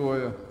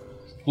nūdzīdoja,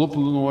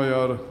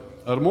 luplinoja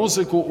ar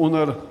mūziku un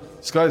ar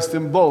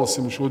skaistiem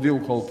balsim šo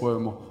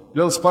dievkalpojumu.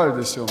 Liels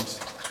paldies jums!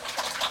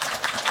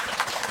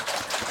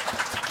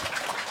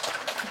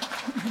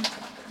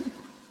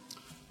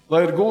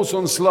 Lai ir gūs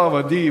un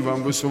slava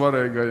Dīvam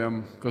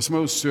visuvarīgajam, kas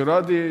mūs ir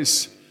radījis,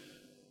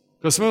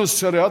 kas mūs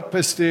arī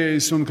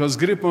atpestījis un kas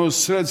grib mūs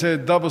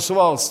redzēt dabasu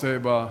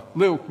valstībā,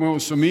 lūk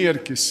mūsu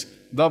mierkis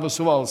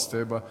dabasu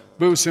valstībā.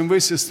 Būsim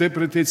visi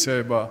stipri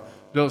ticībā.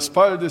 Liels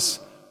paldies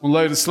un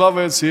lai ir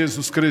slavēts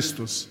Jēzus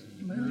Kristus.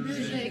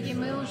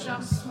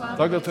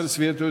 Tagad ar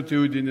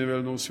svētotu ūdeni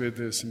vēl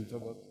nosvietēsim.